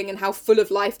making and how full of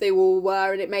life they all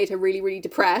were, and it made her really, really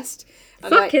depressed.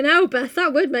 And Fucking hell, Beth,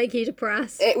 that would make you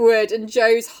depressed. it would, and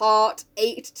Joe's heart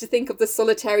ached to think of the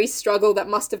solitary struggle that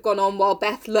must have gone on while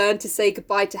Beth learned to say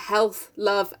goodbye to health,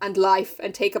 love, and life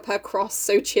and take up her cross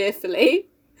so cheerfully.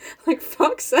 Like,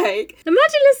 fuck's sake.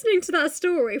 Imagine listening to that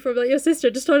story from like your sister,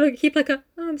 just trying to keep like a,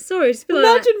 oh, I'm sorry, just be like,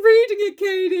 Imagine reading it,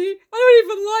 Katie. I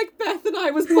don't even like Beth and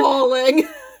I was bawling.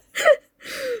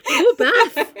 oh,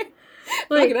 Beth.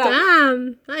 Like, Fucking hell.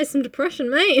 damn, that is some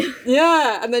depression, mate.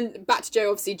 Yeah, and then back to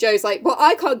Joe, obviously. Joe's like, well,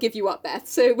 I can't give you up, Beth,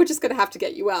 so we're just going to have to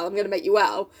get you well. I'm going to make you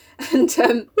well. And, What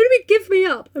do you mean, give me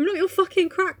up? I'm not your fucking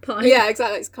crack pipe. yeah,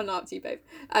 exactly. It's kind of up to you, babe.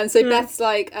 And so Beth's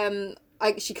like,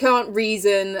 she can't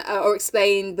reason or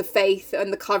explain the faith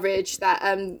and the courage that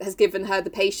has given her the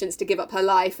patience to give up her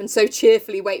life and so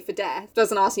cheerfully wait for death.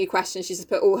 Doesn't ask any questions. She's just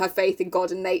put all her faith in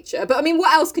God and nature. But, I mean,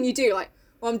 what else can you do? Like,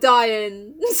 well, I'm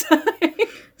dying.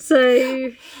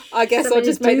 So I guess I'll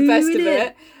just make the best of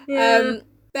it. Yeah.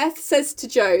 Beth says to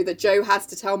Joe that Joe has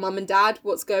to tell Mum and Dad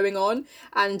what's going on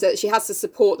and that she has to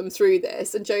support them through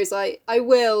this. And Joe's like, I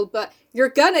will, but you're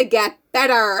gonna get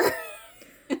better.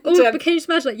 Oh, but can you just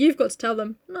imagine, like, you've got to tell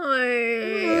them, no,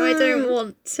 I don't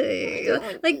want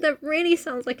to. Like, that really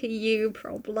sounds like a you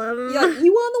problem. Yeah,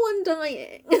 you are the one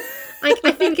dying. I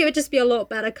think it would just be a lot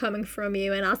better coming from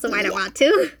you, and also I don't want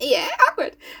to. Yeah,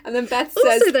 awkward. And then Beth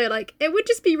says... Also, though, like, it would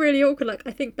just be really awkward, like,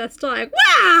 I think Beth's dying.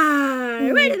 Wow!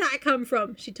 Where did that come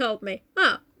from? She told me.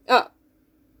 Oh. Oh.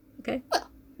 Okay. Well,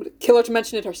 would it kill her to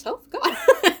mention it herself? God.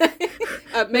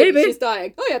 Maybe she's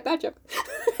dying. Oh yeah, bad joke.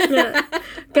 Yeah.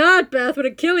 God, Beth, would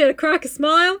it kill you to crack a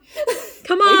smile?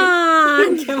 Come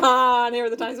on! Come on, here are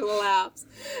the times for the laughs.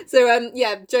 So,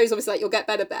 yeah, Joe's obviously like, you'll get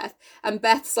better, Beth. And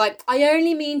Beth's like, I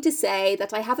only mean to say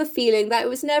that I have a feeling that it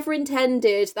was never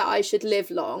intended that I should live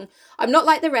long. I'm not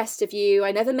like the rest of you.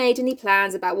 I never made any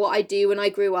plans about what I'd do when I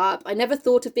grew up. I never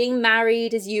thought of being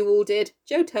married as you all did.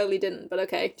 Joe totally didn't, but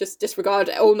okay, just disregard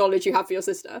all knowledge you have for your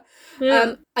sister.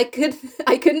 Yeah. I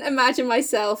couldn't imagine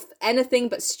myself anything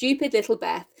but stupid little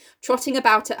Beth, trotting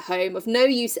about at home, of no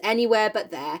use anywhere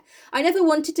but there. I never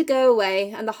wanted to go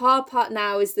away, and the hard part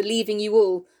now is the leaving you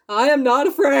all. I am not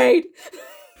afraid.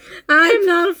 I'm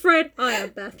not afraid. I am,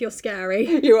 Beth, you're scary.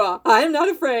 You are. I am not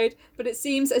afraid, but it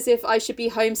seems as if I should be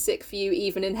homesick for you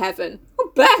even in heaven.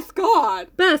 Oh, Beth, God.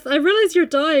 Beth, I realise you're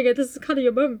dying and this is kind of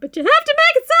your moment, but you have to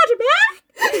make it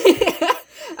so, Beth!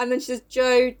 And then she says,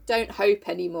 Joe, don't hope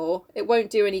anymore. It won't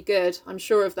do any good. I'm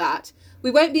sure of that.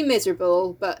 We won't be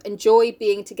miserable, but enjoy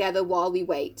being together while we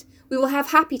wait. We will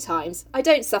have happy times. I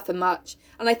don't suffer much,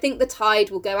 and I think the tide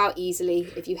will go out easily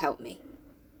if you help me.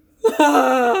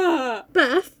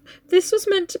 Beth, this was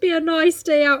meant to be a nice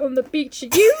day out on the beach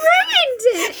and you ruined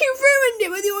it! You ruined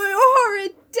it with your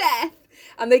horrid death!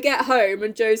 And they get home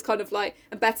and Joe's kind of like,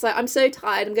 and Beth's like, I'm so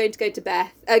tired, I'm going to go to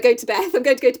Beth. I'm going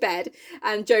to go to bed.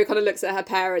 And Joe kind of looks at her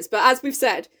parents. But as we've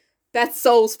said, Beth's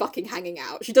soul's fucking hanging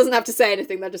out. She doesn't have to say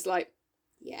anything. They're just like,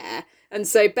 yeah. And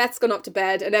so Beth's gone up to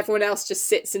bed and everyone else just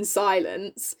sits in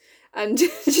silence. And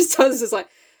just turns just like,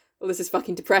 well, this is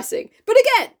fucking depressing. But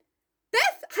again,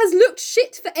 Beth has looked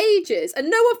shit for ages and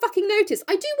no one fucking noticed.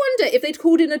 I do wonder if they'd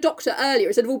called in a doctor earlier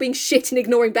instead of all being shit and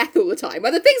ignoring Beth all the time,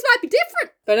 whether things might be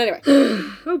different. But anyway.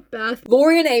 Oh, Beth.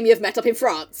 Laurie and Amy have met up in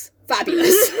France.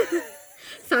 Fabulous.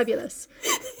 Fabulous.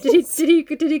 Did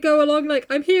he go along like,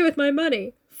 I'm here with my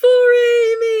money? For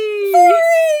Amy! For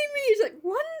Amy! He's like,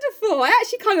 wonderful. I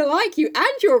actually kind of like you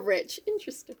and you're rich.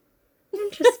 Interesting.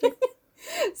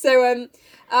 So,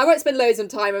 I won't spend loads of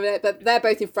time on it, but they're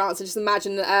both in France, and just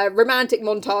imagine a romantic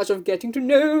montage of getting to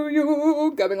know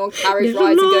you, going on carriage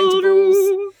rides and going to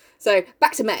balls. So,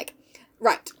 back to Meg.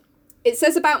 Right. It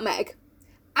says about Meg,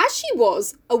 as she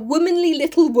was a womanly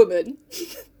little woman,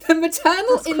 the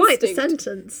maternal instinct... quite the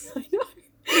sentence. I know.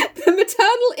 The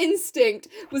maternal instinct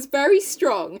was very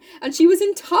strong, and she was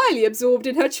entirely absorbed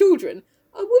in her children.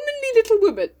 A womanly little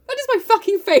woman. That is my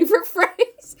fucking favourite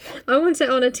phrase. I want it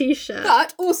on a t-shirt.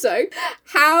 But also,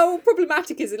 how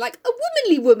problematic is it? Like, a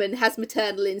womanly woman has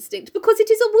maternal instinct because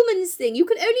it is a woman's thing. You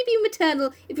can only be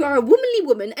maternal if you are a womanly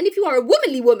woman, and if you are a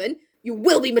womanly woman, you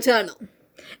will be maternal.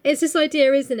 It's this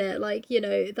idea, isn't it? Like, you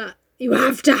know, that you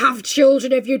have to have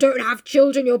children. If you don't have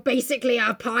children, you're basically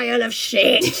a pile of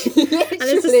shit. And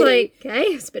it's just like, okay,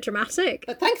 it's a bit dramatic.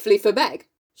 But thankfully for Meg,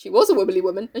 she was a womanly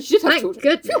woman and she did have children.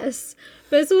 Thank goodness.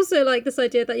 But it's also like this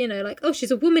idea that, you know, like, oh,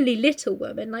 she's a womanly little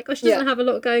woman. Like, oh, she doesn't have a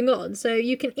lot going on. So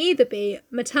you can either be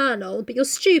maternal, but you're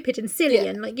stupid and silly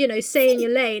and, like, you know, stay in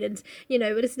your lane and, you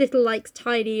know, this little, like,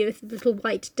 tiny little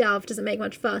white dove doesn't make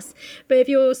much fuss. But if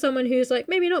you're someone who's, like,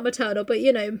 maybe not maternal, but,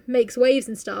 you know, makes waves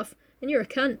and stuff, then you're a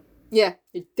cunt. Yeah,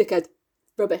 you dickhead.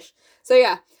 Rubbish. So,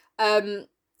 yeah.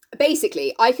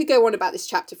 Basically, I could go on about this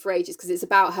chapter for ages because it's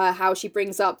about her, how she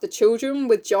brings up the children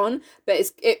with John, but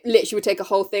it literally would take a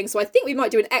whole thing. So I think we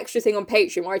might do an extra thing on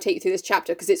Patreon where I take you through this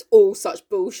chapter because it's all such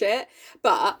bullshit.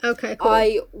 But okay, cool.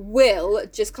 I will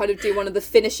just kind of do one of the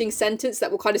finishing sentence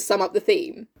that will kind of sum up the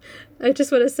theme. I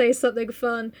just want to say something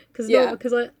fun because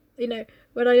I, you know,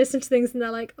 when I listen to things and they're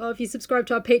like, oh, if you subscribe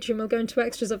to our Patreon, we'll go into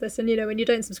extras of this. And, you know, when you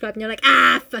don't subscribe and you're like,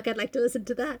 fuck, I'd like to listen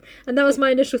to that. And that was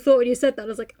my initial thought when you said that. I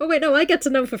was like, oh, wait, no, I get to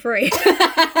know for free.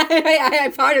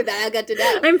 I'm part of that. I get to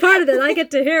know. I'm part of it. I get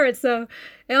to hear it. So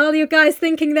all you guys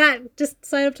thinking that, just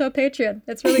sign up to our Patreon.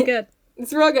 It's really good.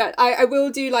 It's real good. I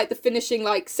will do, like, the finishing,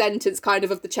 like, sentence kind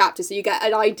of the chapter so you get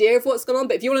an idea of what's going on.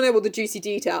 But if you want to know all the juicy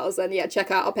details, then, yeah, check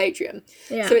out our Patreon.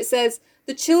 Yeah. So it says...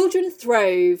 The children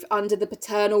throve under the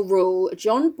paternal rule.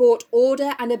 John brought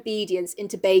order and obedience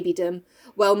into babydom.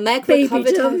 Well, Meg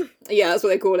recovered her... Yeah, that's what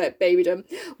they call it, babydom.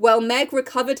 Well, Meg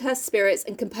recovered her spirits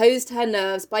and composed her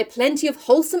nerves by plenty of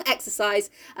wholesome exercise,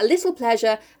 a little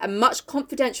pleasure, and much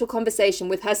confidential conversation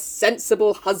with her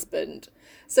sensible husband.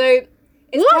 So,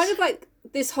 it's kind of like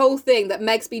this whole thing that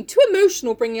Meg's been too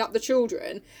emotional bringing up the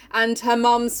children, and her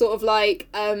mum's sort of like...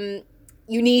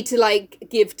 you need to, like,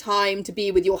 give time to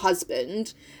be with your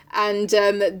husband. And,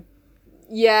 I'm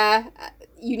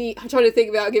trying to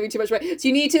think without giving too much away. So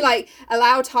you need to, like,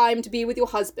 allow time to be with your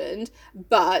husband,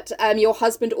 but your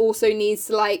husband also needs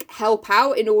to, like, help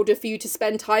out in order for you to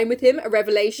spend time with him, a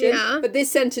revelation. Yeah. But this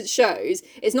sentence shows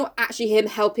it's not actually him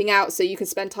helping out so you can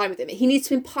spend time with him. He needs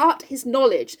to impart his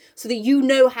knowledge so that you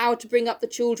know how to bring up the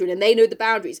children and they know the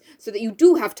boundaries so that you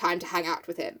do have time to hang out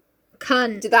with him.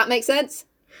 Did that make sense?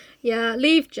 Yeah,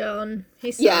 leave John.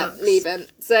 He sucks. Yeah, leave him.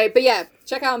 So, but yeah,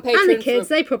 check out on Patreon. And the kids,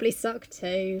 they probably suck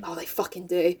too. Oh, they fucking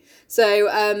do.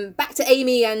 So, back to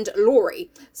Amy and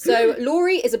Laurie. So,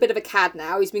 Laurie is a bit of a cad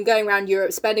now. He's been going around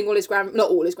Europe spending not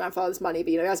all his grandfather's money,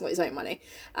 but, you know, he hasn't got his own money.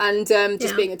 And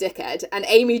just being a dickhead. And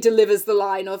Amy delivers the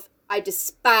line of, I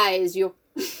despise you.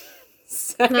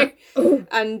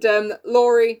 And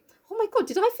Laurie... Oh my God,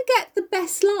 did I forget the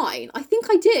best line? I think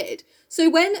I did. So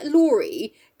when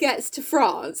Laurie gets to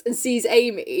France and sees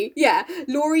Amy,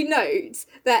 Laurie notes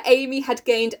that Amy had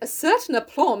gained a certain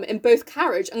aplomb in both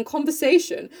carriage and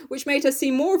conversation, which made her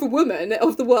seem more of a woman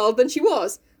of the world than she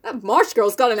was. That March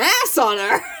girl's got an ass on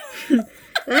her.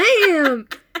 Damn,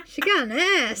 she got an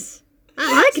ass.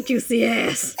 I like a juicy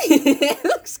ass. It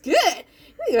looks good.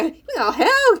 Oh,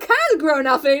 hell, Kyle's grown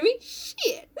up, Amy.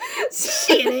 Shit,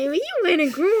 Amy, you went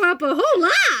and grew up a whole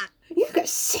lot. You get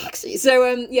sexy. So,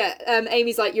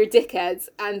 Amy's like, you're a dickhead.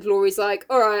 And Laurie's like,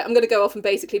 all right, I'm going to go off and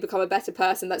basically become a better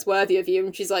person that's worthy of you.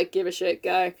 And she's like, give a shit,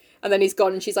 go. And then he's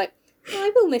gone and she's like, oh,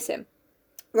 I will miss him.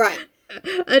 Right.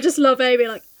 I just love Amy,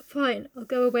 like, fine, I'll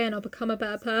go away and I'll become a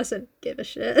better person. Give a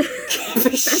shit.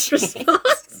 Best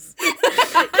response.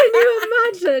 Can you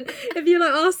imagine if you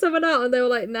like asked someone out and they were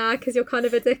like, nah, because you're kind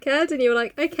of a dickhead, and you were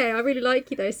like, okay, I really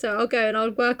like you though, so I'll go and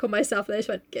I'll work on myself, and they just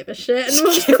went, give a shit, and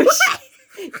walked away.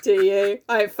 Do you?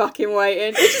 I'm fucking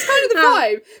waiting. Which is kind of the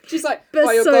vibe. She's like, But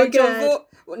while you're so gone,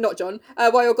 good. not John,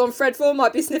 while you're gone, Fred Vaughan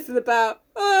might be sniffing about,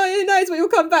 oh, who knows what you'll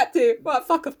come back to. Well,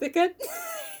 fuck off, dickhead.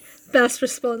 Best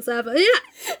response ever. Yeah.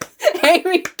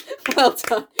 Amy, well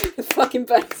done. The fucking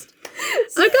best.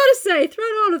 I gotta say,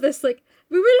 throughout all of this, like,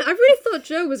 I really thought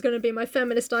Jo was going to be my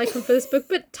feminist icon for this book,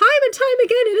 but time and time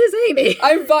again, it is Amy.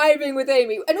 I'm vibing with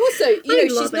Amy. And also,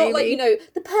 she's love not like, Amy.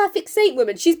 the perfect saint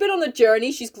woman. She's been on a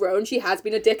journey, she's grown, she has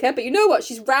been a dickhead, but you know what?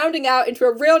 She's rounding out into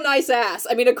a real nice ass.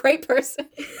 I mean, a great person.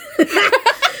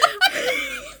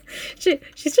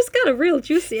 She's just got a real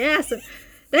juicy ass, and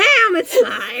damn, it's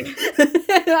fine.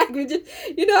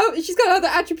 She's got other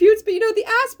attributes, but the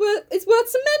ass is worth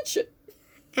some mention.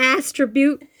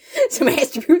 Attribute. Some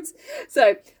attributes.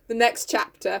 So, the next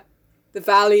chapter, The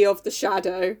Valley of the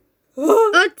Shadow.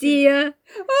 Oh dear.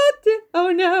 Oh dear.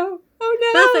 Oh no. Oh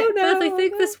no. Beth, I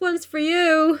think this one's for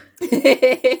you.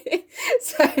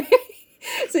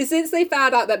 So since they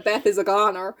found out that Beth is a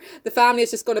goner, the family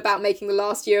has just gone about making the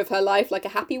last year of her life like a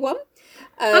happy one.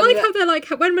 I like how they're like,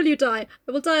 when will you die?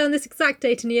 I will die on this exact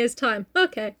date in a year's time.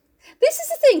 Okay. This is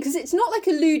the thing, because it's not like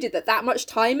alluded that much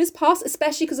time has passed,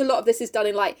 especially because a lot of this is done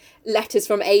in like letters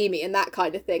from Amy and that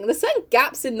kind of thing. And there's certain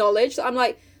gaps in knowledge that I'm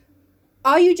like,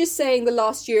 are you just saying the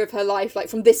last year of her life, like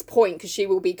from this point, because she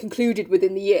will be concluded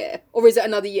within the year, or is it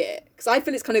another year? Because I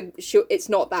feel it's kind of it's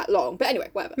not that long. But anyway,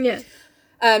 whatever. Yeah.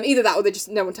 Either that,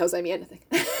 or no one tells Amy anything,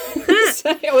 or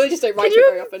they just don't write it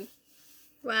very often.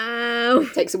 Wow.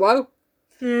 Takes a while.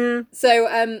 Yeah.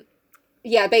 So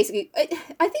yeah, basically, I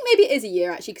think maybe it is a year,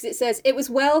 actually, because it says, it was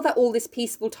well that all this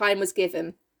peaceful time was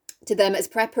given to them as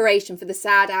preparation for the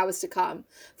sad hours to come.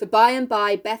 For by and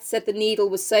by, Beth said the needle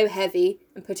was so heavy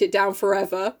and put it down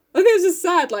forever. I think it was just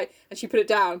sad, and she put it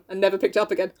down and never picked it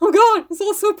up again. Oh God, it's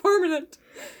all so permanent.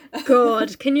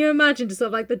 God, can you imagine just sort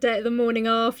of like the morning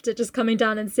after, just coming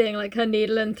down and seeing like her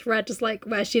needle and thread just like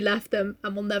where she left them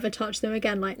and will never touch them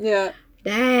again, like, yeah.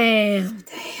 Damn.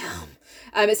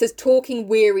 It says talking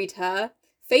wearied her.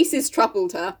 Faces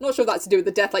troubled her. Not sure if that's to do with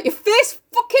the death. Like, your face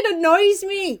fucking annoys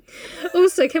me.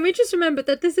 Also, can we just remember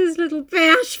that this is little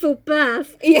bashful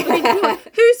Beth? Yeah.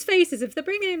 Like, whose faces? If they're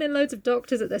bringing in loads of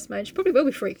doctors at this moment, she probably will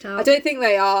be freaked out. I don't think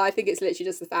they are. I think it's literally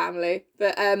just the family.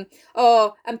 But, and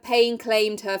pain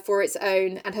claimed her for its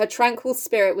own, and her tranquil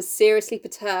spirit was seriously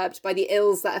perturbed by the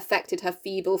ills that affected her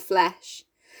feeble flesh.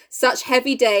 Such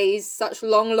heavy days, such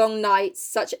long, long nights,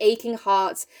 such aching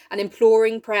hearts and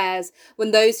imploring prayers,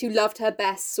 when those who loved her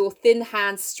best saw thin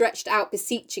hands stretched out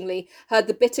beseechingly, heard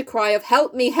the bitter cry of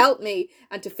help me,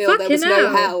 and to feel there was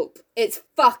no help. It's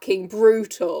fucking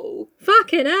brutal.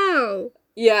 Fucking hell.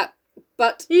 Yeah,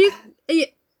 but...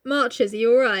 Marches, are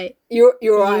you alright? You're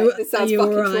alright. This sounds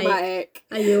fucking traumatic.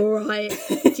 Are you alright?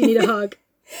 Do you need a hug?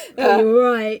 Are you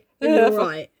alright? Are you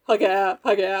alright? Hug it out.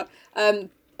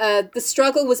 The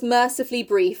struggle was mercifully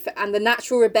brief, and the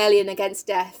natural rebellion against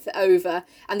death over,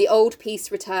 and the old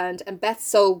peace returned, and Beth's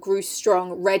soul grew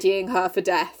strong, readying her for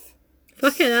death.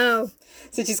 Fucking hell.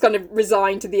 So she's kind of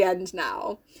resigned to the end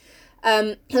now.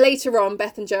 Later on,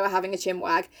 Beth and Jo are having a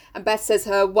chinwag, and Beth says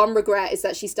her one regret is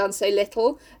that she's done so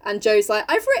little, and Jo's like,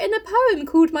 I've written a poem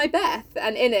called My Beth,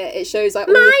 and in it shows like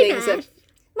all the things that...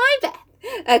 My Beth!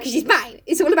 Because she's mine.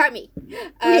 It's all about me.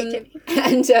 And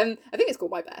I think it's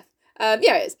called My Beth.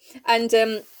 Yeah, it is. And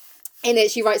in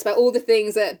it, she writes about all the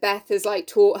things that Beth has like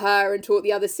taught her and taught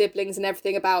the other siblings and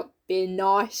everything about being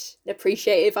nice and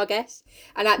appreciative, I guess.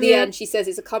 And at the end, she says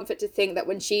it's a comfort to think that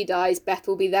when she dies, Beth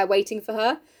will be there waiting for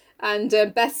her. And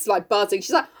Beth's like buzzing.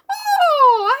 She's like,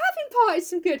 oh, I have imparted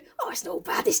some good. Oh, it's not all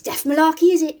bad, this death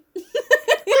malarkey, is it?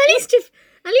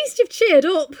 At least you've cheered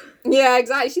up. Yeah,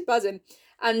 exactly. She's buzzing.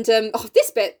 And this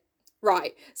bit.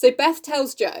 Right, so Beth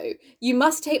tells Jo, you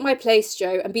must take my place,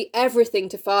 Jo, and be everything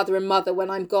to father and mother when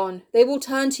I'm gone. They will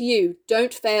turn to you,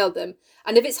 don't fail them.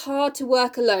 And if it's hard to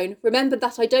work alone, remember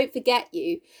that I don't forget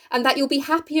you, and that you'll be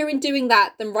happier in doing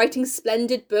that than writing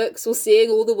splendid books or seeing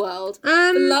all the world.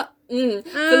 For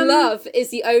love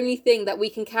is the only thing that we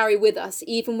can carry with us,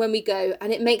 even when we go,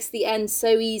 and it makes the end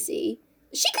so easy.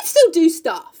 She can still do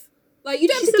stuff. Like, you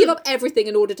don't have to give up everything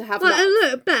in order to have love.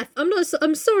 Look, Beth,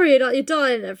 I'm sorry that you're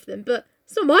dying and everything, but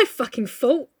it's not my fucking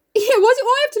fault. Yeah, Yeah, why do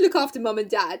I have to look after mum and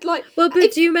dad? Like, well,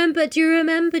 but do you remember,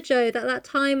 Jo, that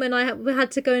time when we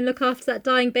had to go and look after that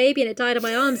dying baby and it died on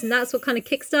my arms, and that's what kind of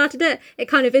kick-started it? It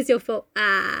kind of is your fault.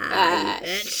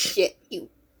 Bitch. Shit, you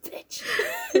bitch.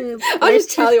 I'll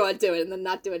just tell you what I'm doing and then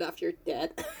not do it after you're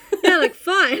dead. Yeah, like,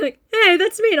 fine. Like, hey,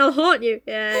 that's me and I'll haunt you.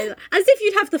 Yeah, as if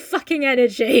you'd have the fucking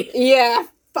energy. Yeah,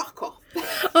 fuck off.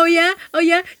 Oh, yeah?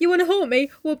 You want to haunt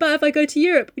me? What about if I go to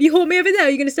Europe? Will you haunt me over there, or are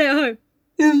you going to stay at home?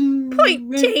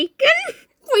 Point taken.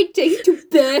 Point taken to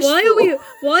Beth.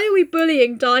 Why are we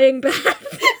bullying dying Beth?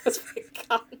 That's my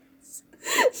guns.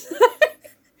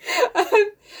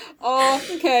 Oh,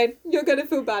 okay. You're gonna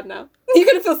feel bad now. You're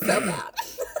gonna feel so bad.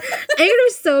 I'm gonna be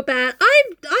so bad.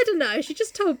 I don't know. She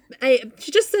just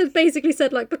basically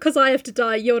said, like, because I have to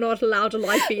die, you're not allowed a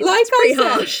life either. Like, it's pretty I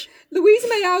said, harsh. Louisa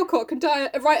May Alcott can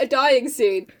write a dying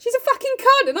scene. She's a fucking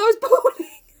cunt, and I was bullying.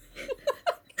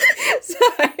 So,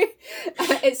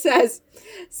 it says,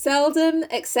 seldom,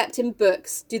 except in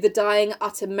books, do the dying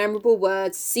utter memorable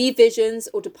words, see visions,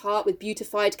 or depart with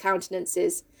beautified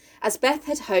countenances. As Beth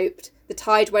had hoped, the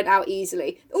tide went out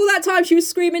easily. All that time she was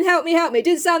screaming, help me, help me. It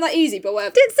didn't sound that easy, but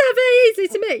whatever. Didn't sound very easy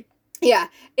to me. Yeah.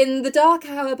 In the dark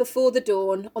hour before the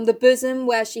dawn, on the bosom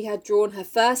where she had drawn her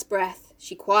first breath,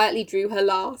 she quietly drew her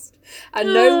last.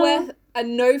 And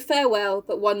no farewell,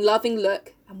 but one loving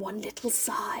look and one little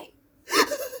sigh.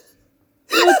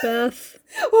 Oh, Beth.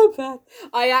 Oh, Beth.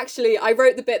 I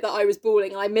wrote the bit that I was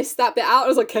bawling and I missed that bit out. I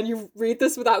was like, can you read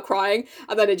this without crying?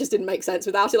 And then it just didn't make sense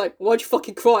without it. Like, why'd you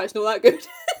fucking cry? It's not that good.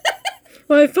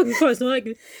 Why fucking cry? It's not that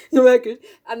good. Not that good.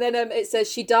 And then it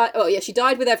says she died. Oh, yeah, she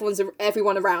died with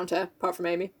everyone around her, apart from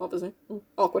Amy, obviously.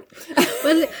 Awkward.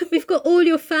 Well, we've got all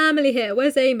your family here.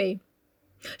 Where's Amy?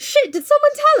 Shit, did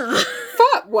someone tell her?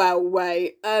 Fuck, well,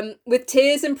 wait. With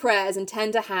tears and prayers and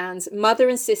tender hands, mother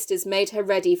and sisters made her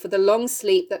ready for the long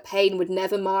sleep that pain would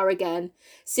never mar again,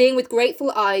 seeing with grateful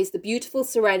eyes the beautiful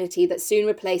serenity that soon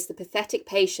replaced the pathetic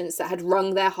patience that had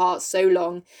wrung their hearts so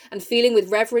long, and feeling with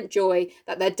reverent joy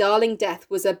that their darling death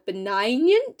was a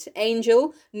benignant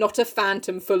angel, not a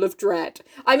phantom full of dread.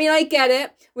 I mean, I get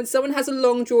it. When someone has a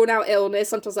long drawn-out illness,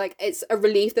 sometimes, like, it's a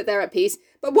relief that they're at peace.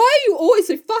 But why are you always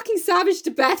so fucking savage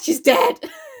to Beth? She's dead.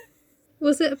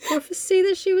 Was it a prophecy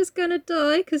that she was gonna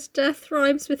die because death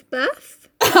rhymes with Beth?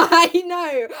 I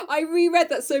know. I reread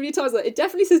that so many times. Like, it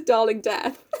definitely says darling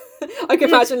death. I can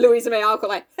imagine Louisa May Alcott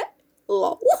like,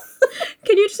 lol.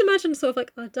 Can you just imagine sort of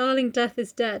like, oh, darling death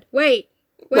is dead. Wait,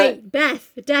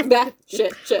 Beth.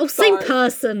 Shit. Oh, same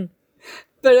person.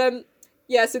 But,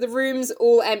 yeah, so the room's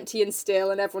all empty and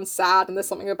still and everyone's sad and there's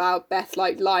something about Beth,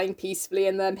 like, lying peacefully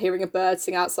and them hearing a bird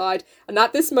sing outside. And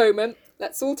at this moment,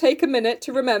 let's all take a minute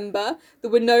to remember the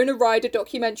Winona Ryder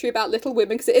documentary about Little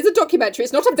Women, because it is a documentary,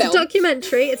 it's not a film. It's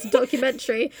a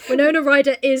documentary. Winona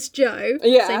Ryder is Jo,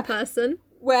 yeah. Same person.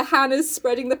 Where Hannah's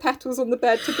spreading the petals on the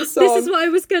bed to the song. This is what I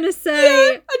was going to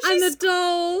say. Yeah, and the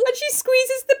doll. And she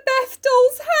squeezes the Beth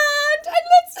doll's hand and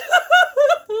let's...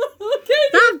 Okay,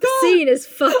 that scene is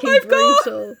fucking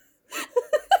brutal.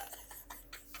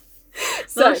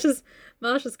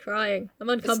 Marsha's crying. I'm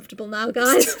uncomfortable now,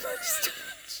 guys.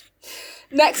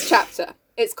 Next chapter.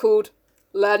 It's called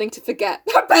Learning to Forget.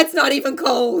 Her bed's not even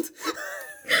cold.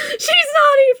 She's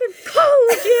not even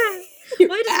cold yet.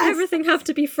 Why does everything have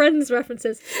to be Friends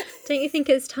references? Don't you think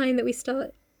it's time that we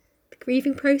start the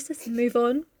grieving process and move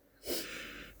on?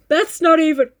 Beth's not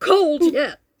even cold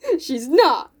yet. She's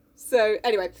not. So,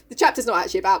 anyway, the chapter's not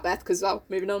actually about Beth, because, well,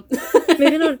 moving on.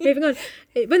 moving on.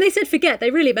 When they said forget, they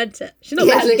really meant it. She's not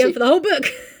mentioned again for the whole book.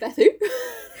 Beth who?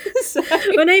 So...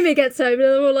 When Amy gets home,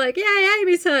 they're all like, yeah,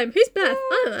 Amy's home. Who's Beth?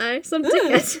 I don't know. Some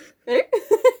dickhead.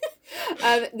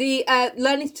 The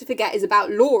Learning to Forget is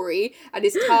about Laurie, and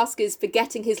his task is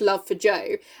forgetting his love for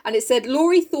Jo. And it said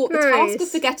Laurie thought the task of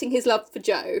forgetting his love for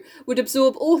Jo would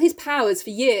absorb all his powers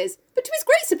for years, but to his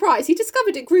great surprise, he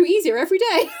discovered it grew easier every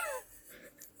day.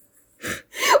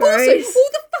 Also, all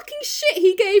the fucking shit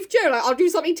he gave Jo, like, I'll do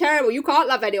something terrible, you can't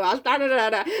love anyone else, blah, blah, blah,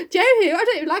 blah. Jo who? I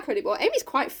don't even like her anymore. Amy's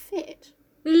quite fit.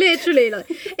 Literally, like,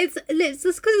 it's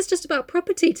because it's just about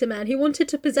property to men. He wanted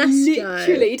to possess Jo.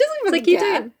 Literally, he doesn't even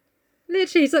care.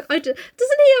 Literally, he's like, doesn't he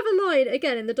have a line,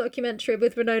 again, in the documentary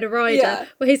with Winona Ryder,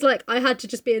 where he's like, I had to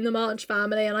just be in the March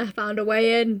family and I found a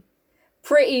way in?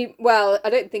 Pretty, well,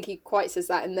 I don't think he quite says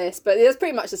that in this, but that's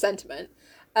pretty much the sentiment.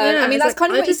 I mean, that's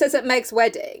kind of what he says at Meg's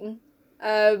wedding.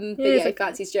 But yeah, he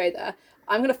fancies Jo there.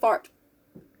 I'm going to fart.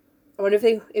 I wonder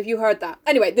if you heard that.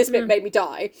 Anyway, this bit made me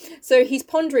die. So he's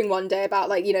pondering one day about,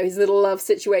 like, you know, his little love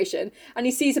situation, and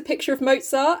he sees a picture of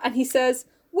Mozart, and he says,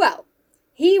 well,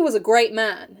 he was a great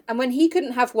man, and when he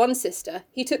couldn't have one sister,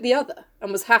 he took the other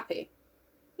and was happy.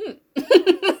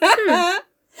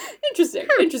 Interesting.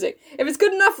 If it's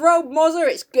good enough for old Mozart,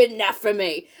 it's good enough for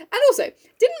me. And also,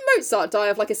 didn't Mozart die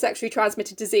of like a sexually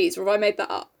transmitted disease, or have I made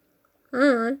that up?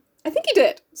 I think he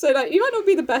did. So like, you might not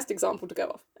be the best example to go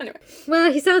off. Anyway.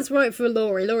 Well, he sounds right for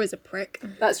Laurie. Laurie's a prick.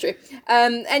 That's true.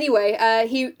 Anyway,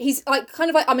 he's like kind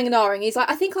of like umming and ahhing. He's like,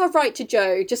 I think I'll write to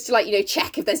Joe just to like, you know,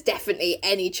 check if there's definitely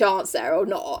any chance there or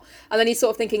not. And then he's sort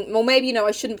of thinking, well, maybe, you know,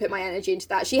 I shouldn't put my energy into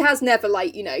that. She has never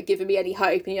like, you know, given me any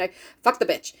hope, and, you know, fuck the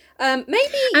bitch.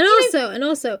 Maybe. And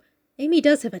also, Amy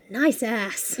does have a nice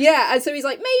ass. Yeah, and so he's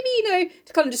like, maybe, you know,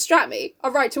 to kind of distract me,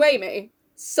 I'll write to Amy.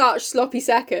 Such sloppy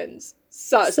seconds.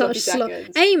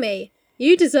 Amy,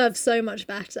 you deserve so much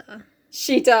better.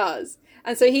 She does.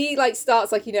 And so he, like,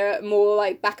 starts, like, you know, more,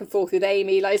 like, back and forth with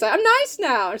Amy. Like, he's like, I'm nice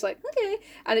now. And it's like, okay.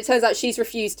 And it turns out she's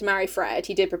refused to marry Fred.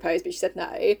 He did propose, but she said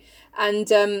no. And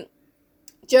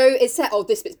Joe is set... Oh,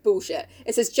 this bit's bullshit.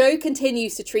 It says, Joe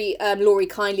continues to treat Laurie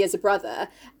kindly as a brother.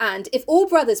 And if all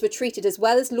brothers were treated as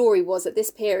well as Laurie was at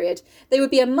this period, they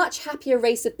would be a much happier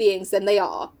race of beings than they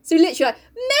are. So literally, like,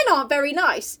 men aren't very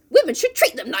nice. Women should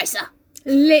treat them nicer.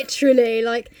 Literally,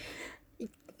 like,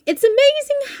 it's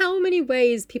amazing how many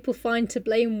ways people find to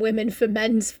blame women for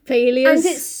men's failures.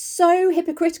 And it's so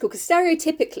hypocritical, because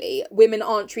stereotypically women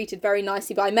aren't treated very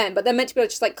nicely by men, but they're meant to be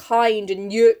just like kind and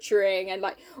nurturing and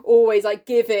like always like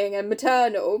giving and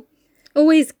maternal.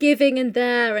 Always giving and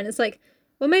there, and it's like,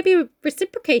 well, maybe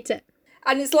reciprocate it.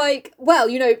 And it's like, well,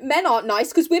 you know, men aren't nice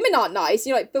because women aren't nice.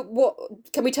 You're like, but what,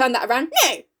 can we turn that around?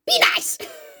 No, be nice.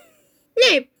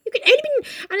 No. You could only be,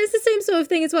 and it's the same sort of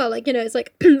thing as well. Like, you know, it's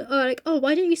like,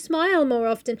 why don't you smile more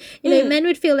often? You know, men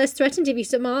would feel less threatened if you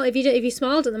smile, if you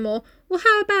smiled at them more. Well,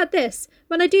 how about this?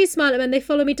 When I do smile at them, they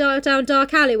follow me down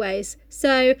dark alleyways. So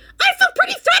I feel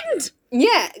pretty threatened.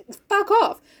 Yeah, fuck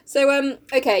off. So,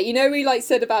 okay, you know, we like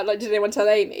said about like, did anyone tell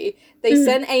Amy? They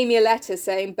sent Amy a letter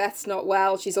saying Beth's not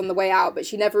well, she's on the way out, but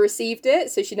she never received it,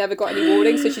 so she never got any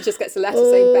warning. So she just gets a letter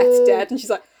saying Beth's dead, and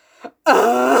she's like,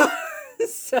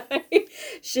 So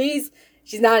she's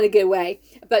not in a good way.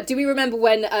 But do we remember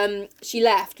when she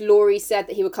left, Laurie said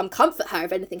that he would come comfort her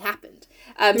if anything happened.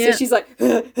 So she's like,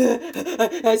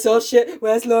 that's all shit.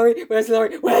 Where's Laurie?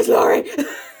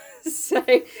 So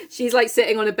she's like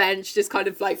sitting on a bench, just kind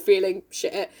of like feeling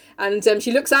shit. And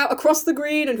she looks out across the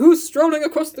green, and who's strolling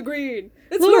across the green?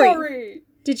 It's Laurie.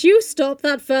 Did you stop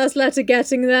that first letter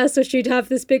getting there so she'd have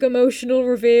this big emotional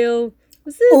reveal?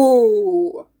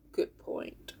 Oh, good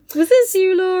point. Was this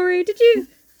you, Laurie? Did you do this?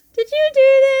 Did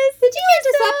you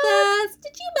intercept this?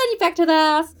 Did you manufacture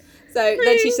this? So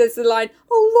then she says the line,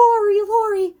 oh,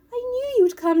 Laurie, I knew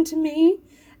you'd come to me.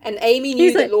 And Amy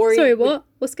knew that Laurie... Sorry, what?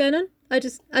 What's going on? I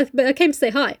came to say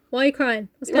hi. Why are you crying?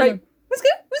 What's going on? What's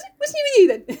good? What's new with you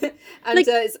then? And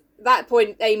at that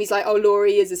point, Amy's like, oh,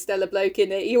 Laurie is a stellar bloke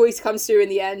in it. He always comes through in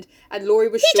the end. And Laurie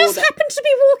was sure that... He just happened to be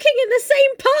walking in the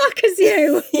same park as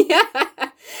you. Yeah.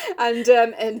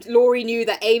 And Laurie knew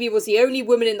that Amy was the only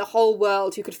woman in the whole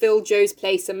world who could fill Joe's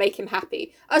place and make him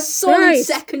happy. A solid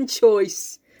second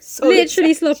choice.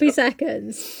 Literally sloppy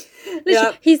seconds.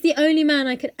 Literally, he's the only man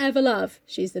I could ever love.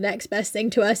 She's the next best thing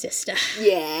to her sister.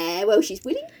 Yeah, well, she's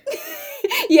willing.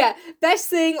 Yeah, best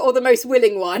thing or the most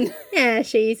willing one. Yeah,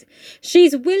 she's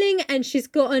willing, and she's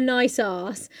got a nice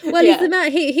ass. Well, he's the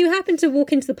man. He happened to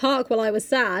walk into the park while I was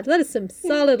sad. That is some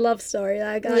solid love story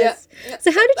there, guys. Yeah.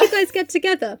 So how did you guys get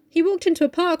together? He walked into a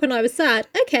park when I was sad.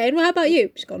 Okay, and how about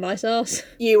you? She's got a nice ass.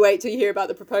 You wait till you hear about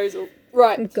the proposal.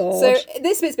 Right, God. So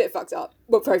this bit's a bit fucked up.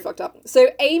 Well, very fucked up. So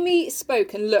Amy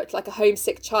spoke and looked like a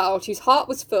homesick child whose heart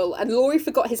was full, and Laurie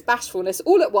forgot his bashfulness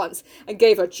all at once and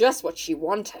gave her just what she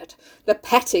wanted. The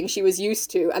petting she was used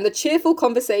to, and the cheerful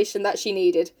conversation that she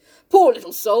needed. Poor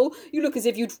little soul, you look as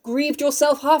if you'd grieved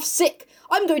yourself half sick.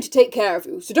 I'm going to take care of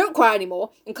you, so don't cry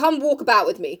anymore, and come walk about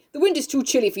with me. The wind is too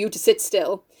chilly for you to sit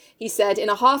still, he said in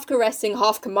a half-caressing,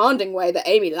 half-commanding way that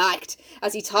Amy liked,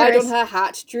 as he tied on her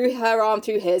hat, drew her arm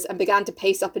through his, and began to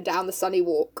pace up and down the sunny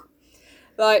walk.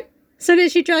 Like... So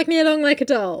did she drag me along like a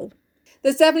doll?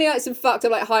 There's definitely like some fucked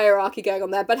up like hierarchy going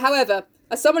on there, but however,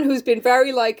 as someone who's been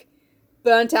very like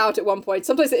burnt out at one point,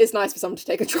 sometimes it is nice for someone to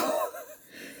take control.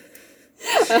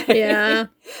 Yeah.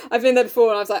 I've been there before,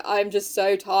 and I was like, I'm just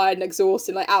so tired and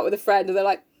exhausted, like out with a friend, and they're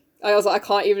like, I was like, I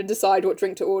can't even decide what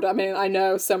drink to order. I mean, I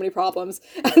know so many problems.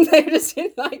 And they were just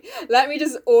like, let me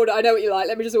just order. I know what you like.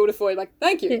 Let me just order for you. Like,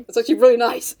 thank you. Yeah. It's actually really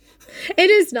nice.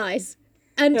 It is nice.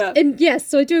 And yes,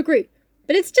 so I do agree.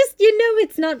 But it's just,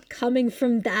 it's not coming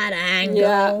from that angle.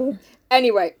 Yeah.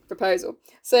 Anyway, proposal.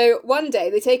 So one day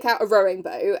they take out a rowing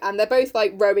boat, and they're both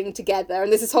like rowing together.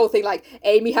 And there's this whole thing like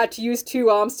Amy had to use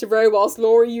 2 arms to row whilst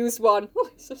Laurie used one. Oh,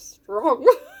 he's so strong.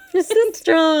 You're so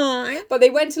strong. But they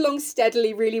went along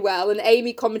steadily really well, and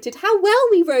Amy commented how well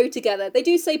we rowed together. They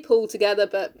do say pull together,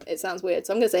 but it sounds weird,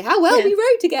 so I'm going to say how well we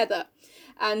rowed together.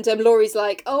 And Laurie's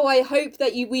like, oh, I hope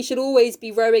that we should always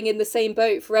be rowing in the same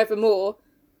boat forevermore.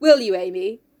 Will you,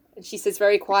 Amy? And she says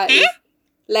very quietly,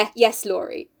 yes,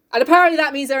 Laurie. And apparently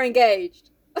that means they're engaged.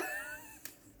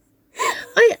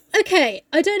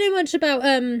 I don't know much about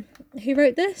who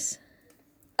wrote this.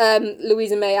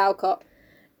 Louisa May Alcott.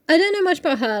 I don't know much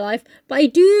about her life, but I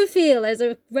do feel there's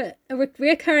a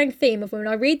recurring theme of when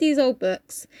I read these old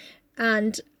books,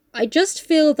 and I just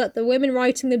feel that the women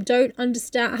writing them don't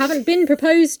understand, haven't been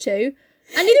proposed to,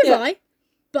 and neither have I.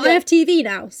 But I have TV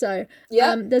now, so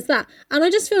there's that. And I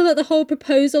just feel that the whole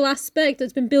proposal aspect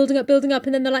that's been building up,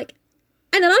 and then they're like,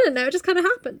 and then I don't know, it just kind of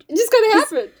happened. It just kind of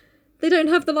happened. They don't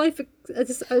have the life.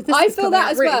 I feel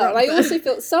that as well. I also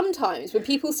feel sometimes when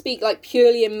people speak like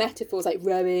purely in metaphors, like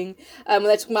rowing, when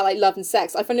they're talking about like love and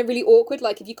sex, I find it really awkward.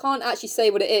 Like if you can't actually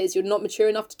say what it is, you're not mature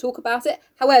enough to talk about it.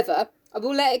 However, I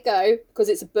will let it go because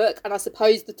it's a book, and I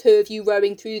suppose the two of you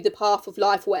rowing through the path of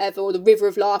life or whatever, or the river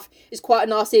of life, is quite a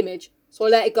nice image. So I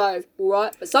let it go, all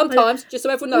right? But sometimes, just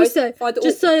so everyone knows, also, find it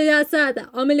just awkward. so that's sad that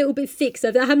I'm a little bit thick, so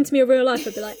if that happened to me in real life,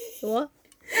 I'd be like, what?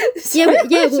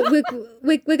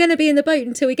 We're going to be in the boat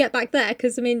until we get back there,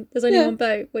 because I mean there's only one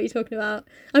boat. What are you talking about?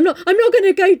 I'm not going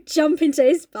to go jump into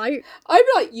his boat. I'm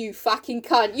like, you fucking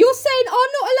cunt. You're saying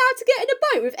I'm not allowed to get in a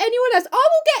boat with anyone else. I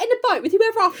will get in a boat with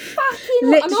whoever I fucking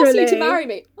want. I'm asking you to marry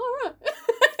me. All right.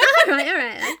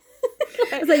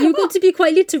 It's like, you've got to be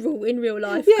quite literal in real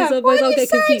life, because otherwise I'll get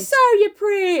confused. So, you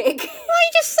prick. Why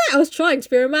you just say I was trying to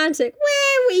be romantic?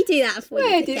 Where would you do that for?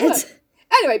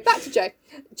 Anyway, back to Jo.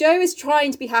 Jo is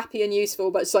trying to be happy and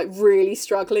useful, but it's like really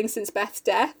struggling since Beth's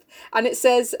death. And it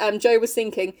says, Jo was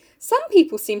thinking, some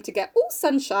people seem to get all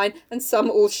sunshine and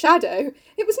some all shadow.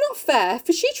 It was not fair,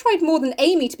 for she tried more than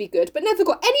Amy to be good, but never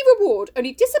got any reward,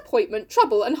 only disappointment,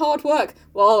 trouble and hard work.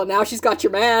 Well, now she's got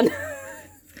your man.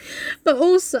 But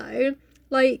also,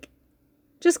 like,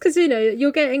 just because, you know,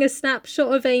 you're getting a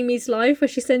snapshot of Amy's life where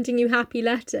she's sending you happy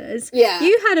letters. Yeah.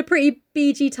 You had a pretty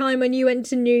BG time when you went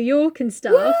to New York and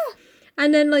stuff. Yeah.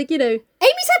 And then, like, you know... Amy's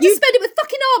had to spend it with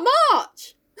fucking Aunt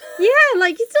March. Yeah,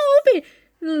 like, it's all been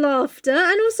laughter.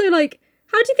 And also, like,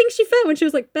 how do you think she felt when she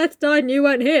was like, Beth died and you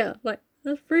weren't here? Like,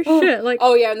 that's pretty shit. Like,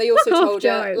 oh, yeah, and they also told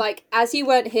her, Jo, like, as you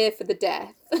weren't here for the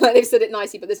death, like, they've said it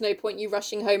nicely, but there's no point you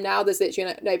rushing home now. There's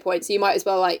literally no point. So you might as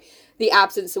well, like, the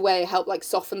absence away help, like,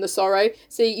 soften the sorrow.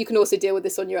 So you can also deal with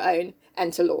this on your own.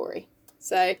 Enter Laurie.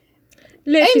 So...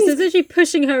 Literally, so it's literally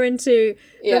pushing her into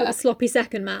the sloppy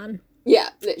second man. Yeah,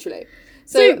 literally.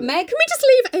 So Meg... Can we just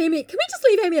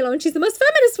leave Amy alone? She's the most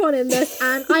feminist one in this,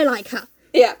 and I like her.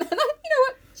 Yeah. You know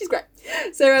what? She's great.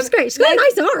 So, she's great. She's got a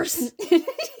nice arse. You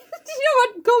know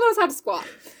what? Girl knows how to squat.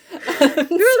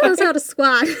 Girl knows how to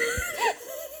squat.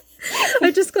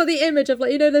 I just got the image of,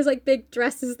 like, you know, those, like, big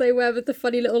dresses they wear with the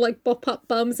funny little, like, bop-up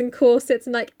bums and corsets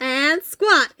and, like, and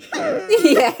squat.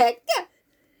 Yeah.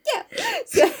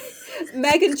 So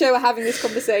Meg and Jo are having this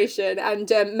conversation,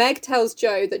 and Meg tells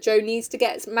Jo that Jo needs to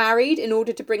get married in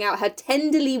order to bring out her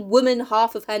tenderly woman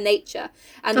half of her nature,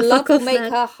 and love will make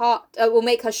her heart will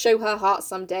make her show her heart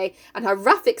someday, and her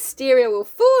rough exterior will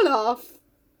fall off.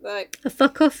 Like,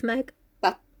 fuck off, Meg.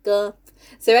 Fuck off.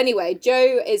 So anyway,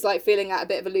 Jo is like feeling at a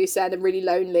bit of a loose end and really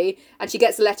lonely, and she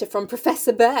gets a letter from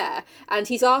Professor Bear, and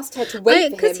he's asked her to wait for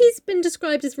him. Because he's been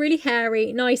described as really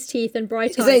hairy, nice teeth and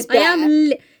bright eyes.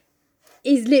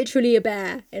 He's literally a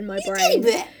bear in my brain.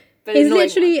 He's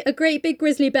literally a great big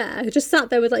grizzly bear who just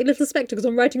sat there with like little spectacles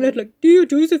on, writing a letter like, "Dear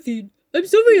Josephine, I'm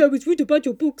sorry I was rude about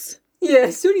your books." Yeah,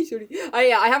 sorry.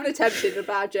 I haven't attempted a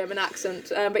bad German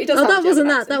accent, but he does have a German wasn't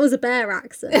accent. That was a bear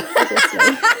accent, obviously.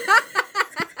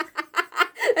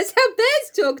 That's how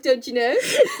bears talk, don't you know?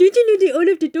 Don't you know they all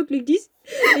have to talk like this?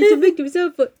 And to make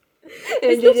themselves fun.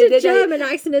 It's not a German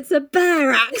accent, it's a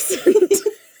bear accent.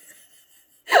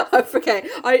 Okay,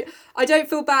 I don't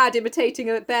feel bad imitating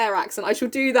a bear accent. I shall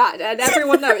do that, and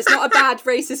everyone know it's not a bad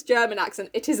racist German accent.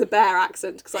 It is a bear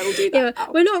accent, because I will do that. Yeah,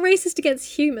 now. We're not racist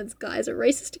against humans, guys. We're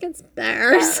racist against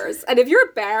bears. And if you're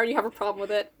a bear and you have a problem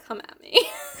with it, come at me.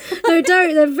 No,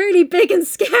 don't. They're really big and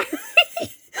scary.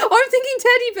 I'm thinking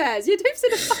teddy bears. You don't say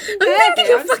a fucking bear. I'm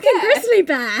thinking a fucking grizzly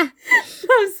bear.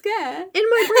 I'm scared. In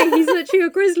my brain, he's literally a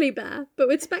grizzly bear, but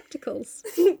with spectacles.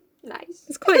 Nice.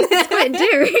 It's quite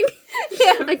endearing.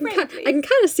 Yeah, I can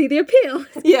kind of see the appeal.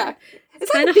 Yeah,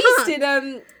 it's like the Beast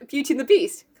in Beauty and the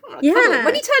Beast. Come on.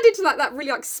 When he turned into like that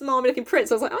really like smarmy looking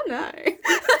prince, I was like, oh no. And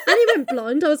he went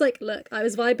blonde. I was like, look, I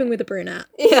was vibing with a brunette.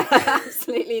 Yeah,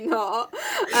 absolutely not.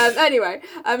 Anyway,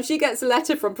 she gets a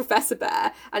letter from Professor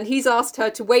Bear, and he's asked her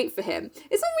to wait for him.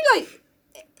 It's not really like.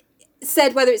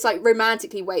 said whether it's like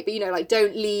romantically wait, but you know, like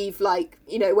don't leave like,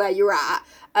 you know, where you're at.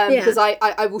 Because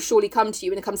I will surely come to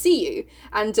you and come see you.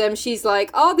 And she's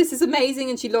like, oh, this is amazing.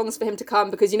 And she longs for him to come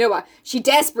because you know what? She's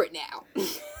desperate now.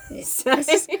 So...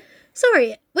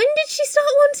 Sorry, when did she start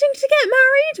wanting to get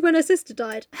married? When her sister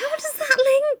died. How does that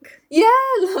link?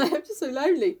 Yeah, like, I'm just so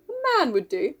lonely. A man would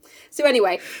do. So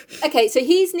anyway, okay, so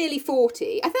he's nearly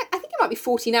 40. I think he might be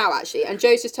 40 now, actually. And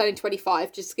Joe's just turning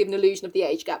 25, just to give an illusion of the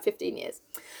age gap, 15 years.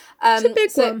 It's a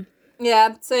big one.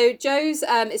 Yeah, so Joe's,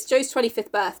 it's Joe's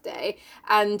 25th birthday,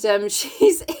 and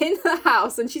she's in the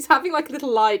house, and she's having like a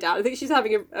little lie down. I think she's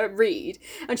having a read,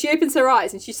 and she opens her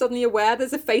eyes, and she's suddenly aware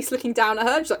there's a face looking down at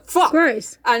her, and she's like, fuck!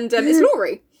 Gross. And it's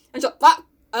Laurie. And she's like, fuck!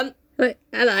 Wait,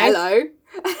 hello. Hello.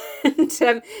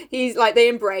 And he's like, they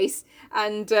embrace,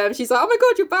 and she's like, oh my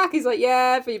god, you're back. He's like,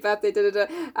 yeah, for your birthday, da-da-da.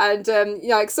 And,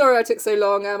 yeah, like, sorry I took so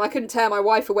long, I couldn't tear my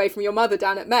wife away from your mother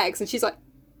down at Meg's. And she's like,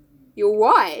 your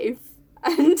wife?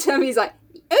 And he's like,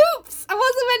 oops, I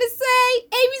wasn't meant to say,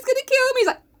 Amy's gonna kill me. He's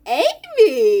like,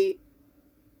 Amy?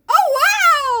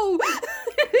 Oh, wow!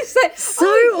 It's like, so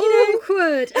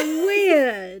awkward and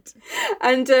weird.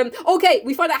 And, okay,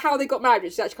 we find out how they got married,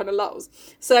 which is actually kind of lulls.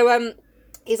 So,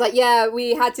 he's like, yeah,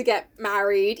 we had to get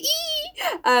married.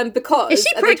 Because... Is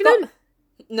she pregnant?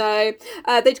 No,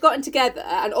 they'd gotten together,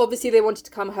 and obviously they wanted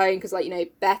to come home because, like, you know,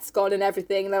 Beth's gone and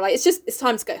everything, and they're like, it's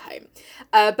time to go home.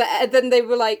 But then they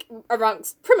were like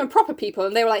amongst prim and proper people,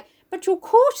 and they were like, but you're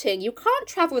courting, you can't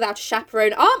travel without a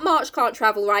chaperone. Aunt March can't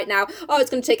travel right now. Oh, it's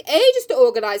going to take ages to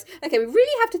organise. Okay, we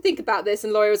really have to think about this.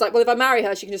 And Laurie was like, well, if I marry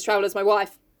her, she can just travel as my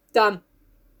wife. Done.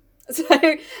 So,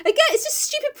 again, it's just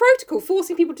stupid protocol,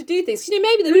 forcing people to do things. You know,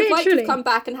 maybe they would have liked to have come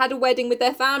back and had a wedding with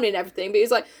their family and everything, but it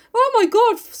was like, oh my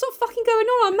god, stop fucking going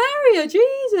on, I'll marry her,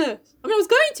 Jesus. I mean, I was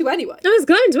going to anyway.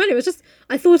 It was just,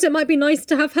 I thought it might be nice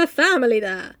to have her family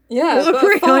there. Yeah, what a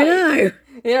prick, I know.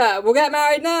 Yeah, we'll get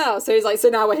married now. So he's like, so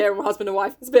now we're here and we're husband and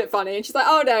wife. It's a bit funny. And she's like,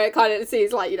 oh no, it kind of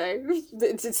seems like, you know,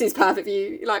 it seems perfect for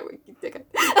you. Like, okay.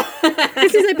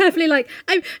 This is so perfectly like,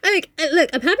 I'm happy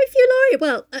for you, Laurie.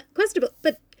 Well, questionable,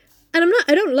 but... And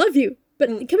I don't love you, but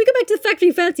can we go back to the fact that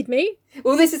you fancied me?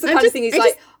 Well, this is the kind of thing,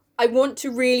 I want to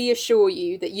really assure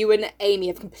you that you and Amy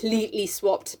have completely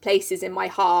swapped places in my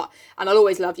heart, and I'll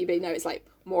always love you, but you know, it's like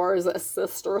more as a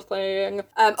sister thing.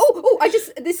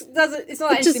 It's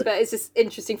not interesting, but it's just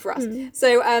interesting for us.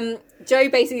 So, Joe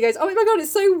basically goes, oh my god,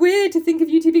 it's so weird to think of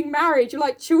you two being married, you're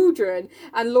like children.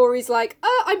 And Laurie's like,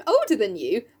 I'm older than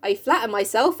you. I flatter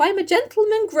myself, I'm a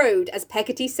gentleman growed, as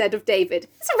Peggotty said of David.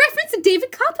 It's a reference to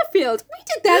David Copperfield. We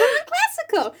did that on the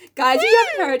classical. Guys, if you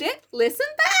haven't heard it, listen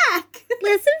back.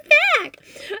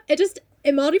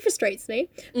 It mildly frustrates me.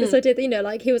 This idea that, you know,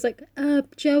 like, he was like,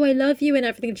 Joe, I love you and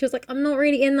everything. And she was like, I'm not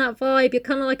really in that vibe. You're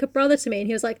kind of like a brother to me. And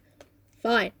he was like,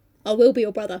 fine, I will be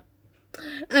your brother.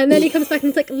 And then he comes back and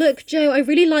he's like, look, Joe, I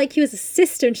really like you as a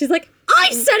sister. And she's like, I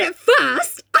said it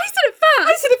first.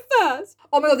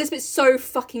 Oh my god, this bit's so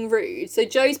fucking rude. So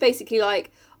Joe's basically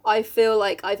like, I feel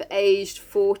like I've aged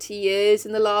 40 years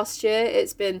in the last year.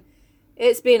 It's been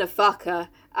a fucker.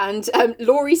 And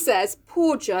Laurie says,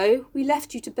 poor Joe, we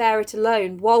left you to bear it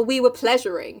alone while we were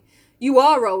pleasuring. You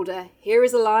are older. Here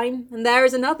is a line, and there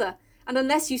is another. And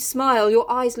unless you smile, your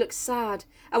eyes look sad.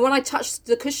 And when I touched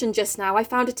the cushion just now, I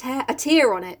found a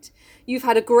tear on it. You've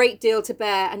had a great deal to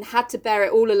bear and had to bear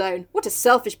it all alone. What a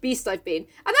selfish beast I've been.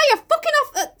 And now you're fucking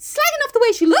off, slagging off the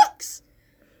way she looks.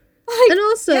 Like, and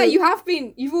also... Yeah, you've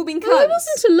all been cunts. Well, I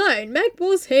wasn't alone. Meg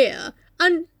was here.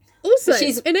 And... Also,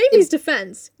 in Amy's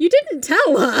defence, you didn't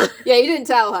tell her. Yeah, you didn't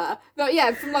tell her. But yeah,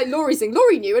 from like Laurie's thing,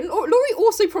 Laurie knew. And Laurie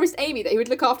also promised Amy that he would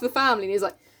look after the family. And he was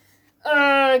like,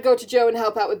 go to Joe and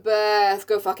help out with Beth.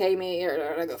 Go fuck Amy.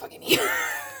 Or go fuck Amy.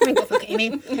 Go fuck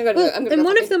Amy. And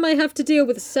one of them I have to deal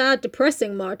with a sad,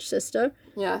 depressing March sister.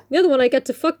 Yeah. The other one I get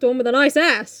to fuck the one with a nice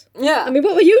ass. Yeah. I mean,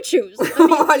 what will you choose?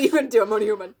 What are you going to do? I'm only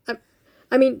human.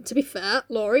 I mean, to be fair,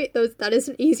 Laurie, that is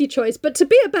an easy choice. But to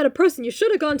be a better person, you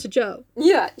should have gone to Joe.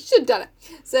 Yeah, you should have done it.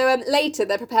 So later,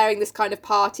 they're preparing this kind of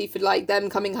party for like them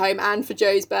coming home and for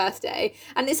Joe's birthday.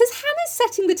 And it says Hannah's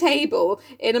setting the table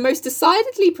in a most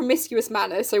decidedly promiscuous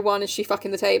manner. So one, is she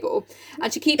fucking the table?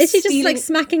 And she keeps Is she just like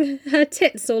smacking her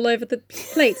tits all over the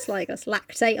plates like, let's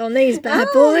lactate on these bad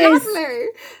boys? Lovely.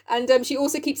 And she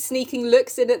also keeps sneaking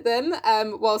looks in at them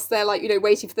whilst they're like, you know,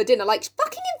 waiting for the dinner. Like,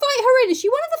 fucking invite her in. Is she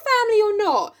one of the family or not?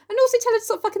 And also tell her to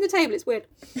stop fucking the table. It's weird.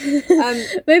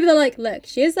 Maybe they're like, look,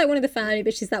 she is like one of the family,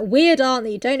 but she's that weird aunt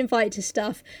that you don't invite to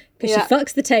stuff because she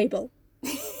fucks the table.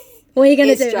 What are you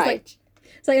gonna do? Strange.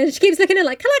 It's like, and she keeps looking at it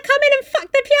like, can I come in and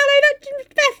fuck the piano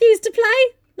that Beth used to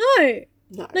play?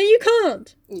 No, you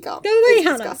can't. You can't. Go away, it's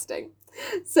Hannah. Disgusting.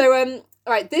 So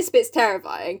right, this bit's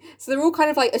terrifying. So they're all kind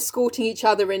of like escorting each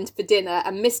other in for dinner,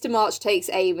 and Mr. March takes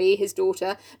Amy, his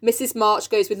daughter. Mrs. March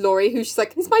goes with Laurie, who she's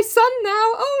like, it's my son now.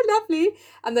 Oh, lovely.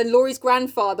 And then Laurie's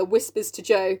grandfather whispers to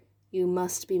Jo, you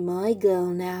must be my girl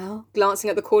now, glancing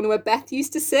at the corner where Beth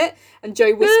used to sit. And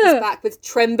Jo whispers back with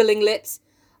trembling lips,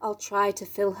 I'll try to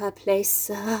fill her place,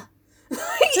 sir. Ew!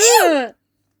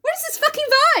 What is this fucking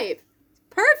vibe?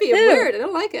 Pervy and weird. I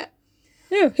don't like it.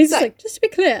 No, he's like, just to be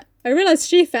clear, I realised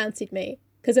she fancied me.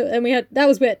 And that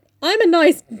was weird. I'm a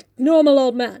nice, normal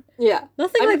old man. Yeah.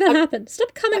 Nothing like that happened.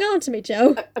 Stop coming on to me,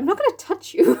 Jo. I'm not going to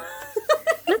touch you.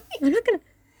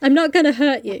 I'm not gonna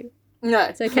hurt you. No.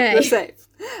 It's okay. You're safe.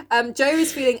 Jo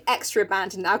is feeling extra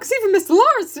abandoned now, because even Mr.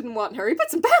 Lawrence didn't want her. He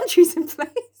put some boundaries in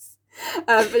place.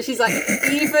 But she's like,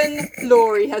 even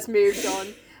Laurie has moved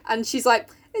on. And she's like,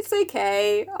 it's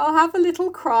okay. I'll have a little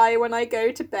cry when I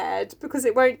go to bed because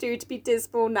it won't do to be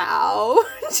dismal now.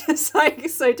 Just like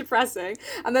so depressing.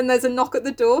 And then there's a knock at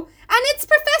the door and it's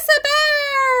Professor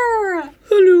Bear!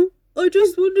 Hello. I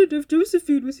just wondered if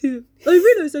Josephine was here. I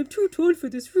realise I'm too tall for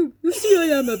this room. You see,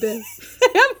 I am a bear.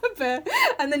 I am a bear.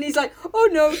 And then he's like, oh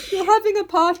no, you're having a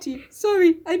party.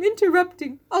 Sorry, I'm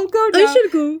interrupting. I'll go now. I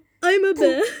should go. I'm a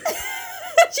bear.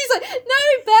 She's like,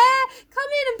 no, Bear, come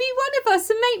in and be one of us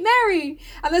and make merry.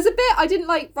 And there's a bit, I didn't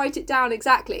like write it down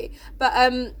exactly, but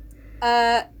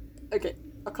okay,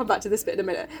 I'll come back to this bit in a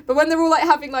minute. But when they're all like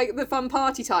having like the fun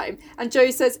party time, and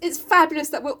Jo says, it's fabulous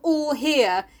that we're all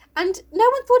here. And no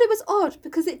one thought it was odd,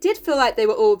 because it did feel like they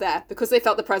were all there, because they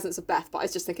felt the presence of Beth, but I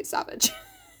just think it's savage.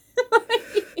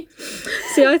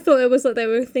 See, I thought it was like they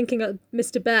were thinking that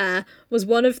Mr. Bear was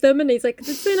one of them, and he's like,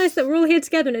 it's so nice that we're all here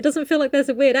together, and it doesn't feel like there's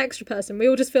a weird extra person. We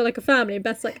all just feel like a family, and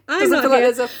Beth's like, I'm not feel here.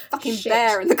 like there's a fucking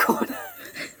bear in the corner.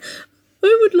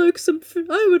 I would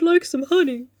like some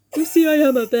honey. You see, I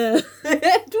am a bear.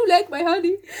 I do like my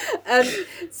honey.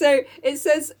 So it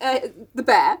says the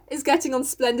bear is getting on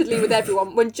splendidly with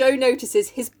everyone when Jo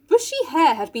notices his bushy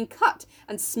hair had been cut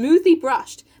and smoothly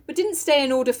brushed, but didn't stay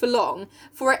in order for long.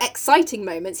 For at exciting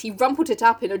moments, he rumpled it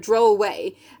up in a droll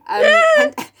way.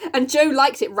 And Jo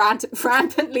liked it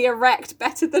rampantly erect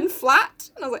better than flat.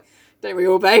 And I was like, don't we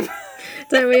all, babe?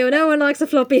 Don't we all? No one likes a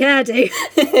floppy hairdo.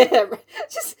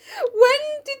 Just, when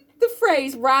did the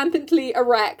phrase rampantly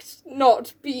erect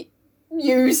not be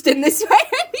used in this way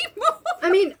anymore? I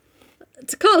mean,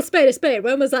 to call a spade,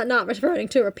 when was that not referring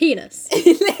to a penis?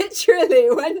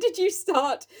 Literally, when did you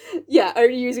start,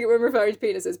 only using it when referring to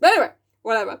penises? But anyway,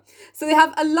 whatever. So they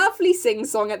have a lovely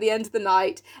sing-song at the end of the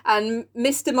night, and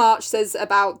Mr. March says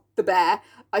about the bear,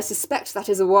 I suspect that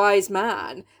is a wise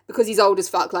man, because he's old as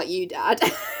fuck like you, Dad.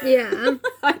 Yeah.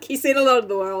 Like, he's seen a lot of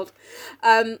the world.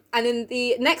 And in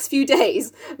the next few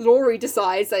days, Laurie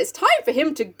decides that it's time for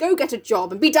him to go get a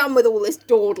job and be done with all this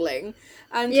dawdling.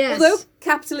 And although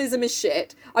capitalism is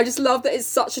shit, I just love that it's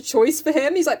such a choice for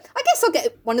him. He's like, I guess I'll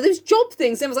get one of those job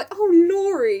things. And I was like, oh,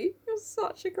 Laurie, you're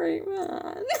such a great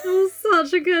man. You're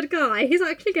such a good guy. He's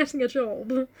actually getting a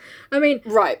job. I mean,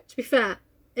 right. To be fair,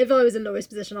 if I was in Laurie's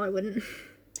position, I wouldn't.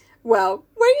 Well,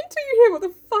 wait until you hear what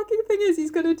the fucking thing is he's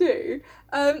going to do.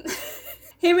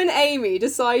 Him and Amy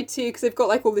decide to, because they've got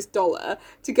like all this dollar,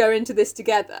 to go into this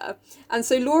together. And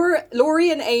so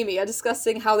Laurie and Amy are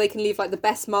discussing how they can leave like the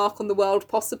best mark on the world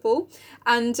possible.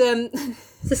 And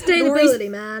sustainability,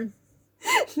 man.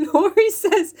 Laurie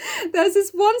says there's this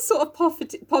one sort of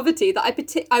poverty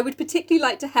that I would particularly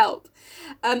like to help.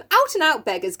 Out and out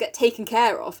beggars get taken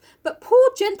care of, but poor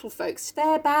gentlefolks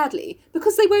fare badly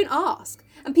because they won't ask,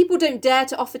 and people don't dare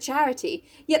to offer charity.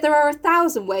 Yet there are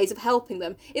 1,000 ways of helping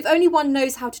them, if only one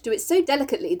knows how to do it so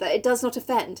delicately that it does not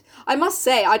offend. I must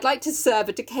say, I'd like to serve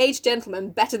a decayed gentleman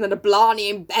better than a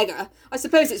blarneying beggar. I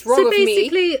suppose it's wrong of me. So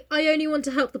basically, I only want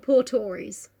to help the poor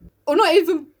Tories. Or not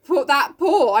even that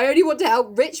poor. I only want to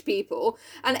help rich people.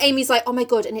 And Amy's like, oh my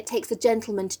God, and it takes a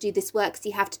gentleman to do this work because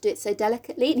you have to do it so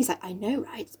delicately. And he's like, I know,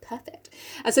 right? It's perfect.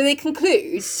 And so they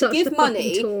conclude to give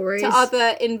money to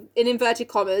other, in inverted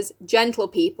commas, gentle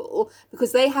people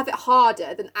because they have it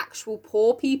harder than actual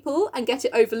poor people and get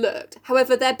it overlooked.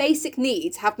 However, their basic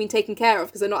needs have been taken care of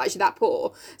because they're not actually that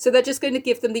poor. So they're just going to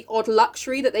give them the odd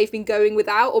luxury that they've been going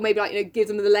without, or maybe like, give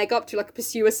them the leg up to like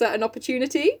pursue a certain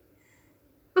opportunity.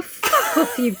 Oh, fuck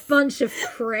off, you bunch of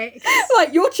pricks.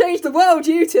 Like, you'll change the world,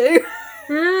 you two.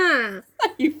 Ah.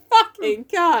 You fucking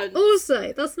cunt.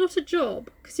 Also, that's not a job,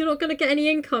 because you're not going to get any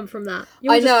income from that.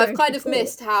 I know, I've kind of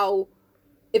missed how,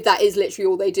 if that is literally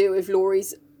all they do, if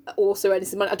Laurie's also earning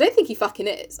some money. I don't think he fucking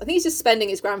is. I think he's just spending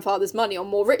his grandfather's money on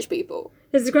more rich people.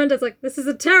 His granddad's like, this is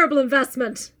a terrible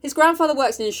investment. His grandfather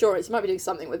works in insurance. He might be doing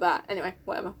something with that. Anyway,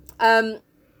 whatever. I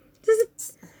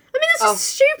mean, it's just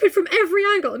stupid from every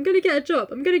angle. I'm going to get a job.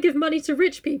 I'm going to give money to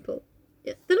rich people.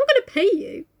 They're not going to pay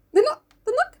you. They're not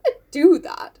going to do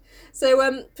that.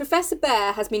 So Professor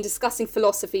Bear has been discussing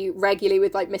philosophy regularly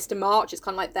with like Mr. March. It's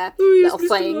kind of like their little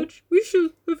thing. March. We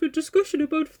should have a discussion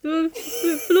about the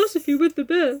philosophy with the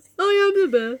bear. I am the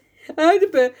bear. I'm the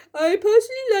bear. I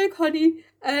personally like honey,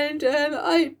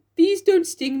 and bees don't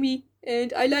sting me,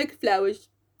 and I like flowers.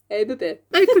 I'm a bear.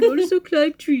 I can also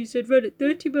climb trees and run at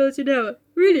 30 miles an hour.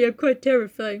 Really, I'm quite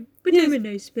terrifying, but I'm a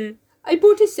nice bear. I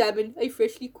bought a salmon I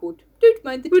freshly caught. Don't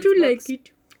mind the Would you marks. like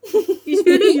it? It's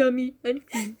very yummy and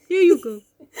clean. Here you go.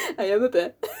 I am a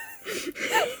bear.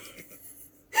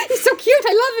 He's so cute.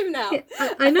 I love him now.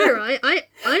 Yeah, I know, right? I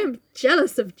am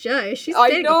jealous of Jo. She's I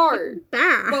big know.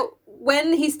 bear. Well,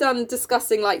 when he's done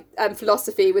discussing like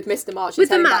philosophy with Mr. March, with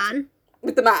the man.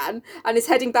 With the man, and is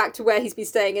heading back to where he's been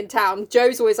staying in town,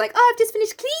 Joe's always like, "Oh, I've just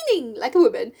finished cleaning," like a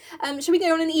woman. Shall we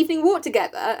go on an evening walk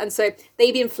together? And so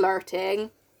they've been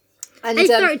flirting. And I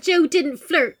thought Jo didn't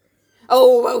flirt.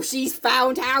 Oh, well, she's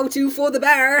found how to for the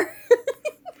bear.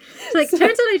 Turns out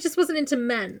I just wasn't into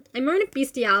men. I'm more into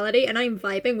bestiality, and I'm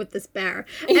vibing with this bear.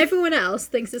 Everyone else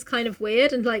thinks it's kind of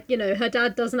weird, and her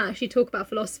dad doesn't actually talk about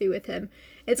philosophy with him.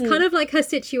 It's kind of like her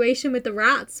situation with the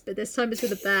rats, but this time it's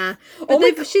with a bear.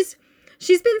 But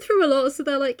she's been through a lot, so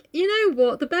they're like, you know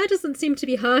what? The bear doesn't seem to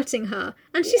be hurting her,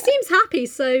 and she seems happy.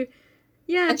 So,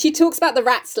 yeah. And she talks about the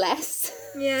rats less.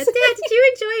 Yeah. Dad, did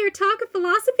you enjoy your talk of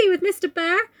philosophy with Mr.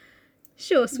 Bear?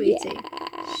 Sure, sweetie.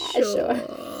 Yeah, sure.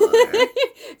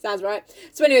 Sounds right.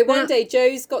 So anyway, one day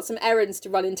Joe's got some errands to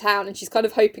run in town, and she's kind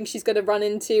of hoping she's going to run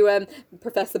into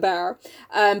Professor Bear,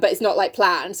 but it's not like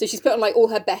planned. So she's put on like all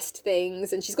her best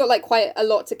things, and she's got like quite a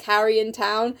lot to carry in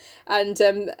town, and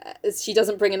she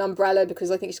doesn't bring an umbrella because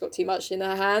I think she's got too much in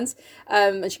her hands,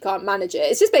 and she can't manage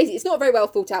it. It's just basically, it's not very well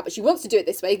thought out, but she wants to do it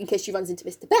this way in case she runs into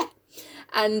Mr. Bear.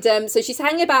 And so she's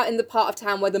hanging about in the part of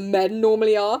town where the men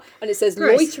normally are, and it says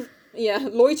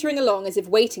loitering along as if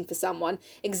waiting for someone,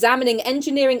 examining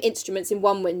engineering instruments in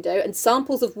one window and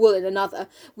samples of wool in another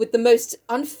with the most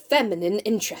unfeminine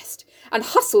interest, and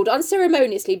hustled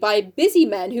unceremoniously by busy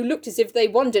men who looked as if they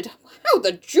wondered how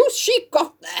the deuce she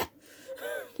got there.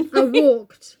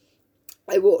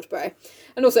 I walked, bro.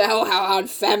 And also how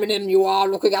unfeminine you are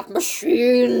looking at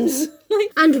machines.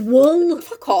 And wool.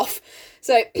 Fuck off.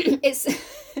 So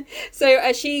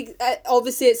she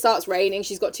obviously it starts raining.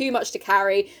 She's got too much to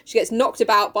carry. She gets knocked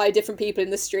about by different people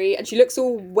in the street, and she looks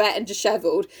all wet and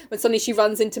dishevelled when suddenly she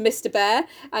runs into Mr. Bear,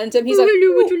 and he's like,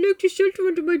 "Hello, would you like to shelter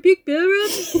under my big bear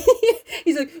hat?"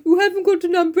 He's like, "You haven't got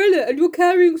an umbrella, and you're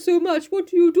carrying so much.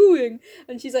 What are you doing?"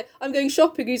 And she's like, "I'm going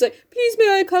shopping." He's like, "Please,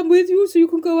 may I come with you so you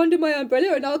can go under my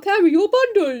umbrella and I'll carry your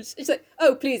bundles?" She's like,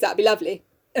 "Oh, please, that'd be lovely."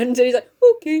 And he's like,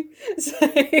 "Okay." So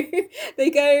they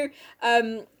go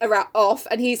off,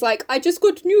 and he's like, "I just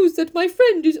got news that my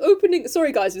friend is opening..."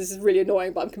 Sorry, guys, this is really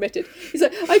annoying, but I'm committed. He's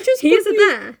like, He is a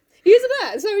bear. He is a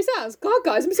bear, so he sounds. God,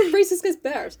 guys, I'm so racist against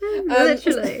bears.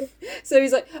 Literally. So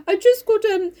he's like, "I just got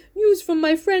news from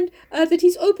my friend that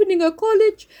he's opening a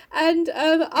college, and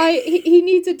he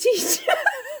needs a teacher."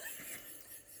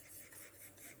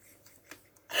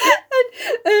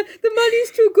 And the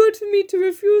money's too good for me to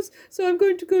refuse, so I'm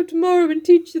going to go tomorrow and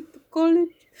teach at the college.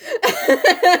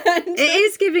 It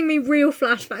is giving me real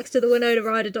flashbacks to the Winona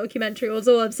Ryder documentary.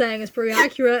 All I'm saying is pretty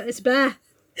accurate. It's a bear.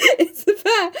 It's a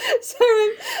bear.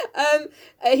 So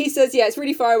he says, "Yeah, it's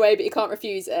really far away, but you can't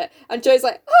refuse it." And Joe's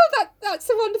like, "Oh, that's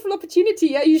a wonderful opportunity.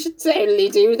 Yeah, you should totally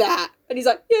do that." And he's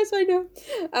like, "Yes, I know."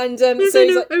 And yes, so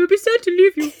he's like, "I would be sad to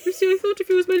leave you. You see, I thought of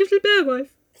you as my little bear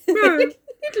wife."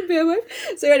 Little bear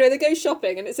wife. So anyway, they go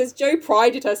shopping, and it says Jo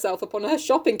prided herself upon her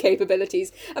shopping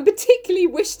capabilities and particularly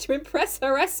wished to impress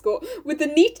her escort with the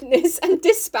neatness and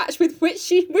dispatch with which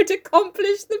she would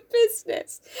accomplish the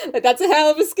business. Like, that's a hell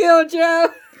of a skill, Jo.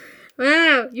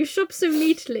 Wow, you shop so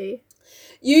neatly.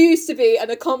 You used to be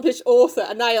an accomplished author,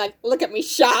 and now you're like, look at me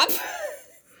shop.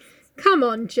 Come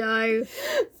on, Jo.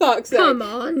 Fuck's sake. Come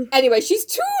on. Anyway, she's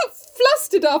too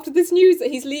flustered after this news that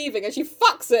he's leaving, and she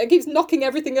fucks it and keeps knocking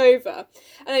everything over.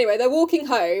 And anyway, they're walking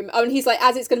home, and he's like,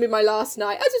 "As it's going to be my last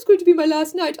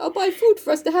night, I'll buy food for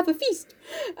us to have a feast."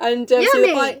 And so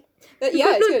they buy...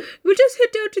 yeah, it's good. We'll just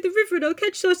head down to the river and I'll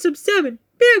catch us some salmon.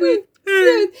 Bear with.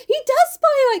 No, he does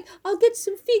buy, like, "I'll get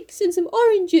some figs and some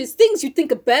oranges," things you'd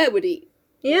think a bear would eat.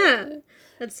 Yeah.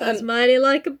 That sounds mighty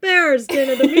like a bear's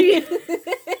dinner to me.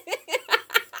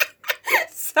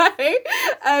 So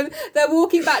they're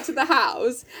walking back to the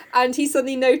house and he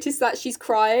suddenly noticed that she's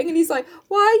crying and he's like,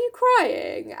 why are you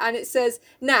crying? And it says,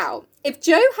 now, if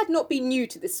Jo had not been new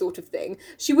to this sort of thing,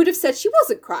 she would have said she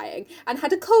wasn't crying and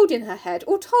had a cold in her head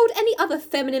or told any other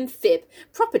feminine fib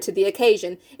proper to the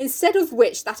occasion, instead of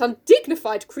which that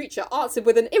undignified creature answered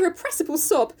with an irrepressible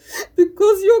sob,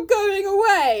 because you're going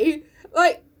away.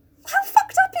 Like, how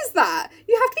fucked up is that?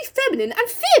 You have to be feminine and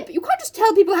fib. You can't just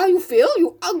tell people how you feel,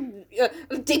 you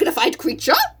undignified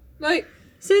creature. Like,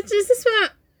 so is this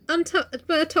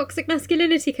where toxic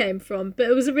masculinity came from? But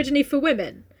it was originally for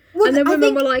women. Well, and then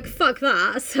women were like, fuck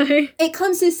that, so... It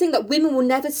comes to this thing that women will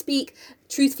never speak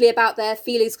truthfully about their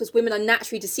feelings because women are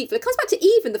naturally deceitful. It comes back to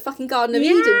Eve in the fucking Garden of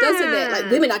Eden, doesn't it?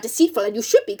 Like, women are deceitful and you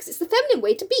should be because it's the feminine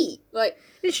way to be. Like,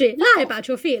 literally, lie about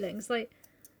your feelings. Like,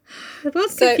 the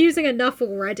world's confusing enough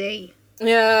already.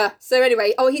 Yeah. So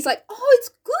anyway, he's like, it's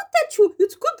good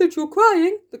that you're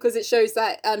crying, because it shows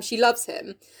that she loves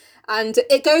him. And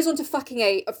it goes on to fucking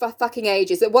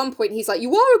ages. At one point, he's like,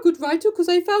 you are a good writer because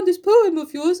I found this poem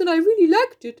of yours and I really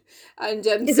liked it. And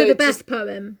is it the best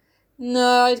poem?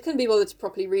 No, I couldn't be bothered to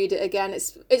properly read it again.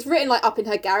 It's written like up in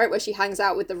her garret where she hangs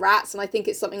out with the rats, and I think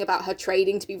it's something about her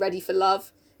trading to be ready for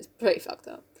love. It's pretty fucked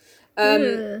up.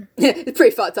 It's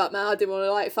pretty fucked up, man. I didn't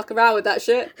want to fuck around with that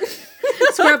shit.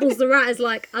 Scrabbles the rat is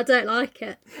like, I don't like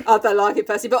it. I don't like it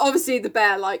personally, but obviously the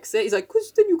bear likes it. He's like,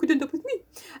 because then you could end up with me.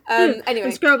 Anyway,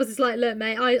 and Scrabbles is like, look,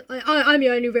 mate, I'm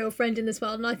your only real friend in this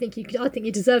world, and I think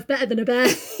you deserve better than a bear.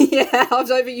 Yeah, I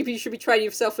think you should be training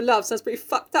yourself for love. Sounds pretty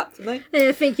fucked up to me.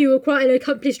 I think you were quite an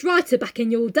accomplished writer back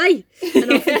in your day,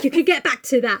 and I think you could get back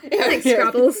to that. Thanks,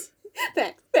 Scrabbles.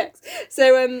 Thanks.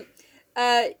 So,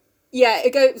 yeah,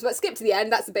 it goes, but skip to the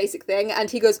end, that's the basic thing,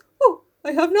 and he goes,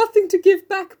 I have nothing to give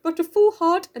back but a full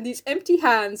heart and these empty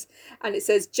hands. And it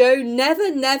says, Jo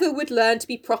never would learn to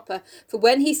be proper, for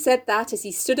when he said that, as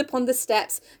he stood upon the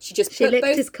steps, she licked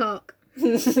his cock.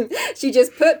 She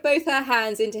just put both her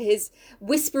hands into his,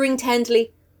 whispering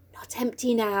tenderly, not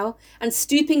empty now, and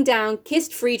stooping down,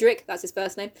 kissed Friedrich, that's his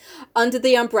first name, under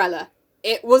the umbrella.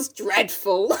 It was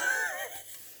dreadful.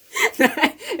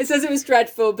 It says it was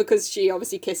dreadful because she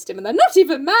obviously kissed him and they're not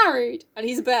even married. And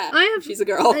he's a bear. She's a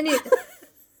girl.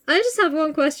 I just have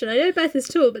one question. I know Beth is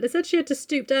tall, but they said she had to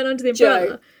stoop down under the umbrella.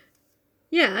 Jo.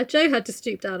 Yeah, Jo had to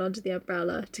stoop down under the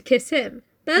umbrella to kiss him.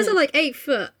 Bears are like 8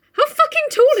 foot. How fucking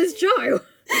tall is Jo?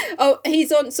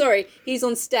 He's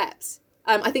on steps.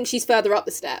 I think she's further up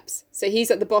the steps. So he's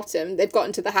at the bottom. They've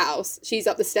gotten to the house. She's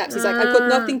up the steps. He's like, I've got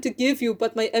nothing to give you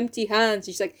but my empty hands.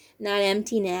 She's like, not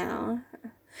empty now.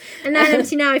 And not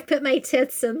empty now, I've put my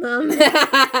tits in them.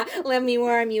 Let me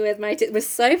warm you with my tits. We're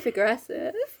so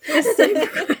progressive.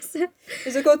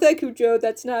 He's like, thank you, Jo,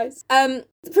 that's nice.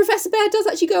 Professor Bear does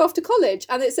actually go off to college,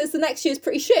 and it says the next year's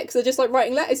pretty shit, because they're just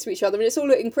writing letters to each other, and it's all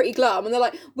looking pretty glum, and they're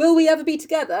like, will we ever be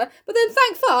together? But then,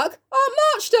 thank fuck, Aunt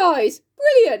March dies.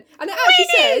 Brilliant. And it actually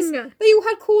says they all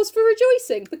had cause for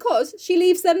rejoicing because she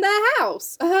leaves them her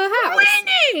house.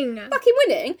 Winning! Fucking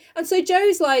winning. And so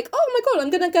Jo's like, oh my God,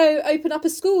 I'm going to go open up a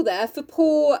school there for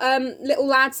poor little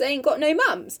lads that ain't got no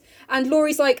mums. And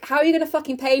Laurie's like, how are you going to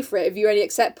fucking pay for it if you only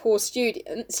accept poor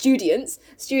students,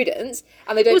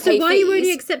 and they don't pay fees? Why are you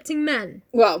only accepting men?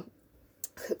 Well,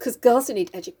 because girls don't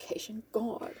need education.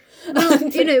 God. Well,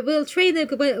 we'll train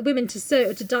the women to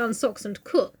sew, to darn socks and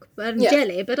cook and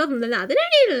jelly, but other than that, they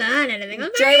don't need to learn anything.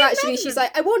 Jo actually, she's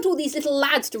like, I want all these little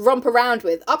lads to romp around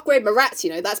with. Upgrade my rats,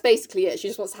 that's basically it. She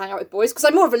just wants to hang out with boys, because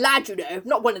I'm more of a lad,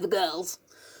 not one of the girls.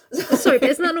 Sorry, but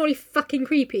isn't that not really fucking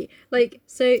creepy?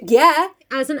 Yeah.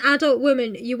 As an adult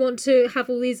woman, you want to have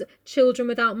all these children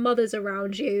without mothers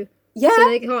around you. Yeah. So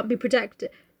they can't be protected.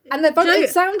 And it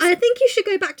sounds... I think you should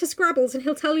go back to Scrabbles and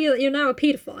he'll tell you that you're now a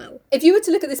paedophile. If you were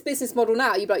to look at this business model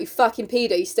now, you'd be like, you fucking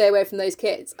pedo, you stay away from those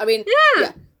kids. I mean...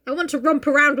 Yeah. I want to romp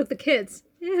around with the kids.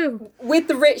 Ew. With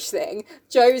the rich thing,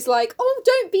 Jo's like,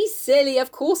 don't be silly,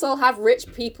 of course I'll have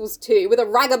rich people's too, with a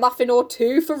ragamuffin or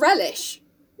two for relish.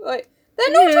 They're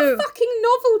not a fucking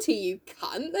novelty, you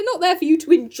cunt. They're not there for you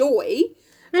to enjoy.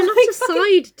 They're not a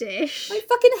side dish. I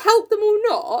fucking help them or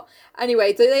not.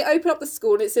 Anyway, they open up the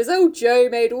school and it says, Jo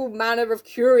made all manner of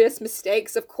curious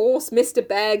mistakes. Of course, Mr.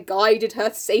 Bear guided her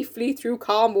safely through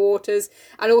calm waters.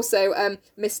 And also,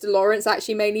 Mr. Lawrence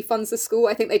actually mainly funds the school.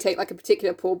 I think they take a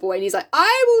particular poor boy and he's like,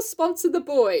 I will sponsor the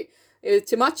boy. It was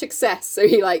to much success. So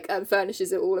he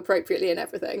furnishes it all appropriately and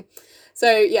everything.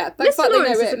 So yeah, Mr.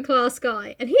 Lawrence is a class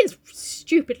guy and he is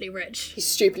stupidly rich. He's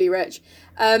stupidly rich.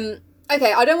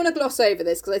 Okay, I don't want to gloss over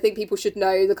this because I think people should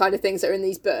know the kind of things that are in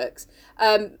these books.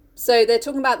 So they're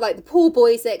talking about the poor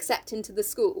boys they accept into the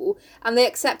school, and they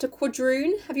accept a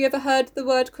quadroon. Have you ever heard the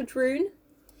word quadroon?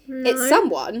 No. It's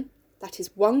someone that is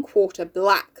 1/4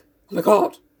 black. Oh my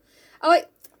God.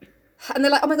 And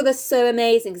they're like, oh my God, they're so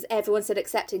amazing because everyone said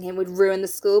accepting him would ruin the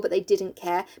school, but they didn't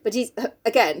care. But he's,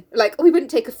 again, like, oh, he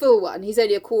wouldn't take a full one. He's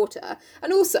only 1/4.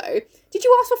 And also, did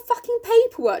you ask for fucking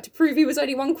paperwork to prove he was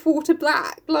only 1/4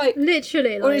 black? Like,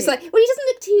 literally, like, or he's like, well, he doesn't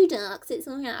look too dark, so it's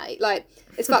all right. Like,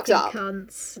 it's fucked up.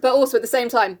 Cunts. But also, at the same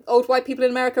time, old white people in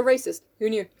America are racist.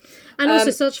 Who knew? And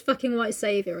also such fucking white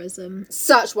saviorism.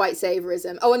 Such white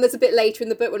saviorism. Oh, and there's a bit later in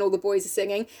the book when all the boys are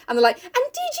singing, and they're like, and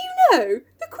did you know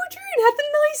the quadroon had the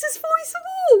nicest voice of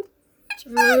all? Did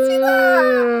you fancy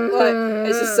that? Like,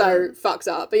 it's just so fucked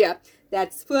up. But yeah,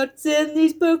 that's what's in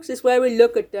these books. Is where we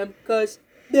look at them, because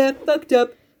they're fucked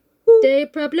up. They're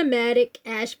problematic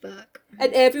as fuck.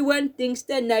 And everyone thinks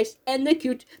they're nice and they're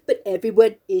cute, but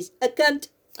everyone is a cunt.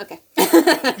 Okay.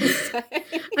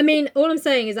 I mean, all I'm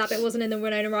saying is that bit wasn't in the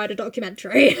Winona Ryder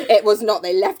documentary. It was not.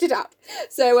 They left it out.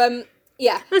 So,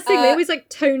 yeah. That's the thing, they always, like,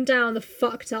 tone down the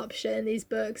fucked up shit in these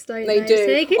books, don't they? They do. So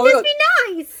they could Oh my just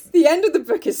God. be nice. The end of the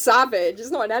book is savage.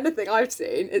 It's not in anything I've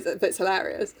seen, but it's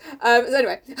hilarious. So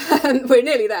anyway, we're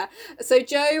nearly there. So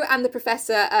Jo and the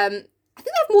professor, I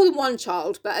think they have more than one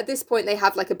child, but at this point they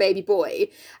have like a baby boy.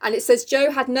 And it says Jo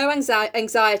had no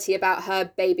anxiety about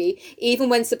her baby, even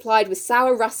when supplied with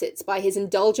sour russets by his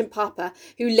indulgent papa,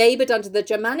 who laboured under the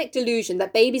Germanic delusion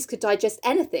that babies could digest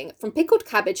anything from pickled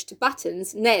cabbage to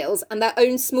buttons, nails, and their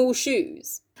own small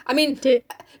shoes. I mean, do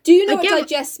you know what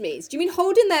digest means? Do you mean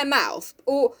hold in their mouth?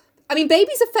 Or, I mean,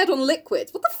 babies are fed on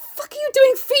liquids. What the fuck are you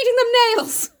doing feeding them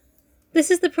nails? This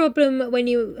is the problem when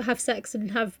you have sex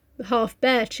and have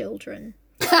half-bear children.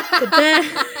 The bear...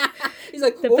 He's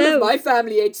like, all of my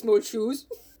family ate small shoes.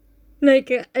 Like,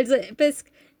 it's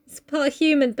part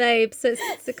human, babe, so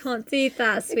it can't do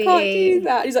that, sweetie. It can't do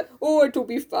that. He's like, oh, it'll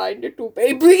be fine, little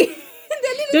baby.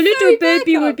 The little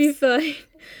baby would be fine.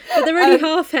 But they're only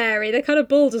half hairy. They're kind of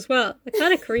bald as well. They're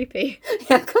kind of creepy.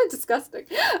 Yeah, kind of disgusting.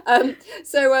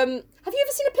 So, have you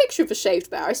ever seen a picture of a shaved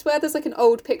bear? I swear there's like an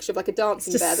old picture of like a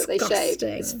dancing bear that they shaved.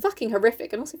 It's fucking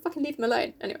horrific, and also fucking leave them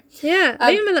alone. Anyway. Yeah,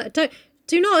 leave them alone.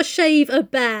 Do not shave a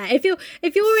bear. If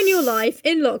you're in your life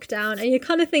in lockdown and you're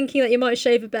kind of thinking that you might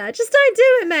shave a bear, just don't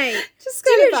do it, mate. Just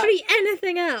do literally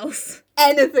anything else.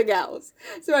 Anything else.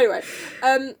 So anyway,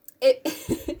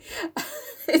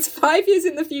 it's 5 years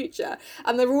in the future,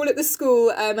 and they're all at the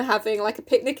school having like a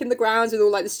picnic in the grounds with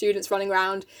all like the students running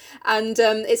around, and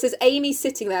it says Amy's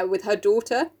sitting there with her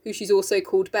daughter, who she's also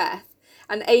called Beth.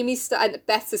 And and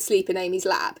Beth's asleep in Amy's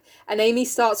lap. And Amy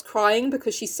starts crying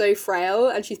because she's so frail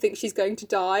and she thinks she's going to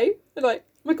die. And like,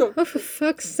 oh my God. Oh, for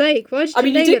fuck's sake. Why did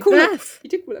you name it Beth? You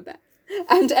did call her Beth.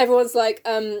 And everyone's like,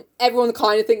 everyone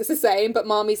kind of thinks the same. But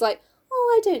Mommy's like,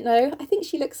 oh, I don't know. I think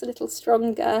she looks a little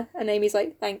stronger. And Amy's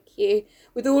like, thank you.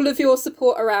 With all of your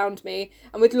support around me.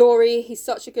 And with Laurie, he's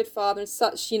such a good father and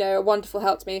such, a wonderful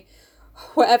help to me.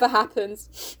 Whatever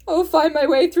happens, I'll find my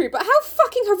way through. But how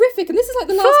fucking horrific! And this is like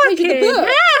the last page of the book.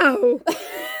 How?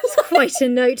 It's quite a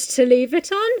note to leave it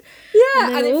on.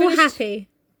 Yeah, and they're all happy.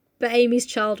 But Amy's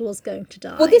child was going to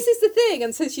die. Well, this is the thing.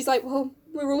 And so she's like, well,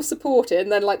 we're all supported.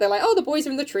 And then they're like, oh, the boys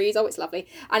are in the trees. Oh, it's lovely.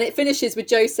 And it finishes with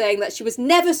Jo saying that she was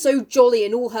never so jolly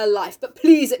in all her life. But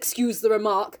please excuse the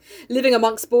remark. Living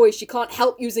amongst boys, she can't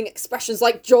help using expressions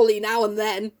like jolly now and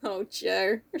then. Oh,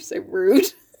 Jo, you're so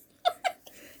rude.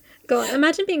 God,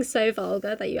 imagine being so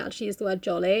vulgar that you actually use the word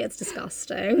jolly. It's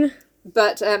disgusting.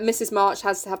 But Mrs. March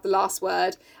has to have the last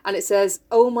word. And it says,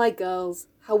 oh, my girls,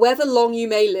 however long you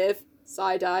may live,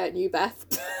 side-eye at you, Beth,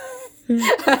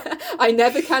 I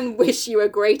never can wish you a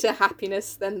greater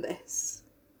happiness than this.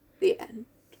 The end.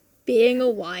 Being a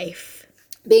wife.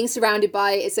 Being surrounded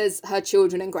by, it says, her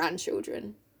children and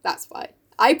grandchildren. That's fine.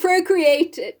 I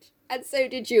procreated, and so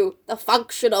did you. The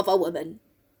function of a woman.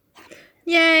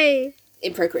 Yay.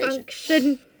 In procreation.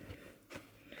 Function.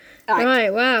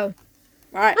 Right, wow.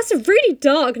 Right. That's a really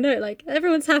dark note. Like,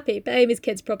 everyone's happy, but Amy's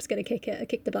kid's probably going to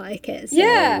kick the butt. So...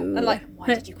 Yeah. And like, why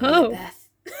did you call it Beth?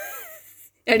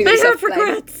 I have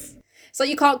regrets. So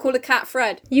you can't call a cat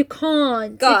Fred. You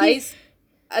can't. Guys,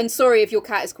 and sorry if your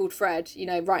cat is called Fred,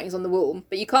 writings on the wall,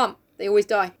 but you can't. They always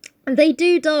die. And they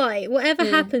do die. Whatever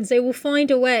happens, they will find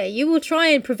a way. You will try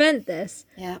and prevent this.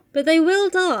 Yeah. But they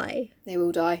will die. They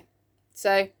will die.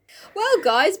 So, well,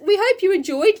 guys, we hope you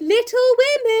enjoyed Little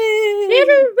Women.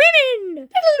 Little Women.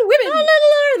 Little Women. How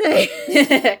little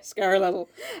are they? Scary little.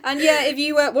 And yeah, if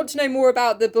you want to know more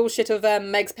about the bullshit of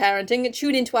Meg's parenting,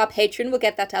 tune into our Patreon. We'll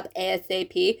get that up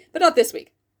ASAP. But not this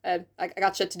week. I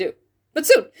got shit to do. But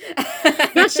soon.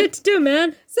 Got shit to do,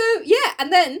 man. So, yeah,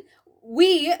 and then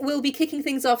we will be kicking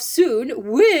things off soon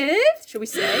with, should we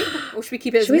say? Or should we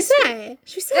keep it as Should we mystery? say?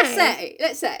 Should we say?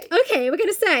 Let's say. Okay, we're going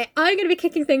to say, I'm going to be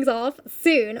kicking things off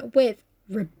soon with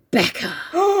Rebecca.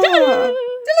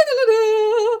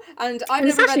 And I've And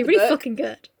it's never read actually the really book. fucking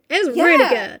good. It was really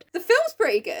good. The film's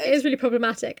pretty good. It is really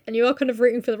problematic, and you are kind of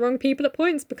rooting for the wrong people at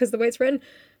points because of the way it's written.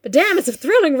 But damn, it's a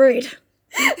thrilling read.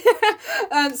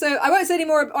 So I won't say any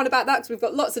more on about that because we've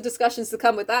got lots of discussions to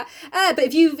come with that. But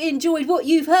if you've enjoyed what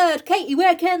you've heard, Katie,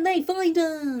 where can they find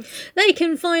us? They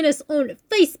can find us on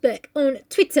Facebook, on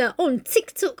Twitter, on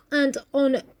TikTok, and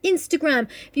on Instagram.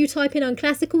 If you type in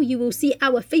Unclassical, you will see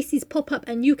our faces pop up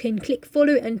and you can click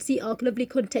follow and see our lovely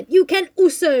content. You can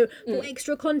also, for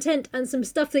extra content and some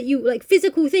stuff that you, like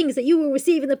physical things that you will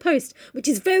receive in the post, which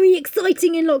is very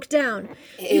exciting in lockdown.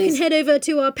 You can head over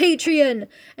to our Patreon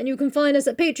and you can find us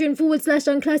at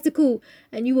patreon.com/unclassical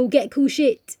and you will get cool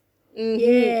shit.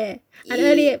 Yeah. And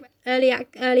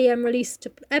early released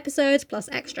episodes plus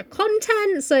extra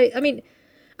content. So, I mean,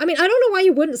 I don't know why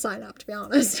you wouldn't sign up, to be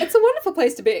honest. It's a wonderful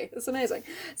place to be. It's amazing.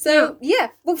 So, yeah.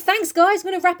 Well, thanks, guys. I'm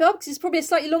going to wrap it up because it's probably a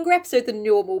slightly longer episode than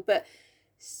normal, but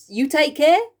you take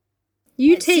care.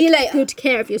 You see you take later. good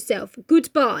care of yourself.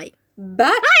 Goodbye.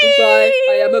 Bye. Goodbye.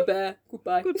 I am a bear.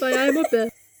 Goodbye. Goodbye, I am a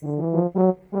bear.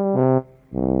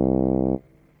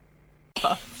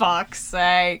 For fuck's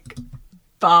sake.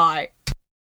 Bye.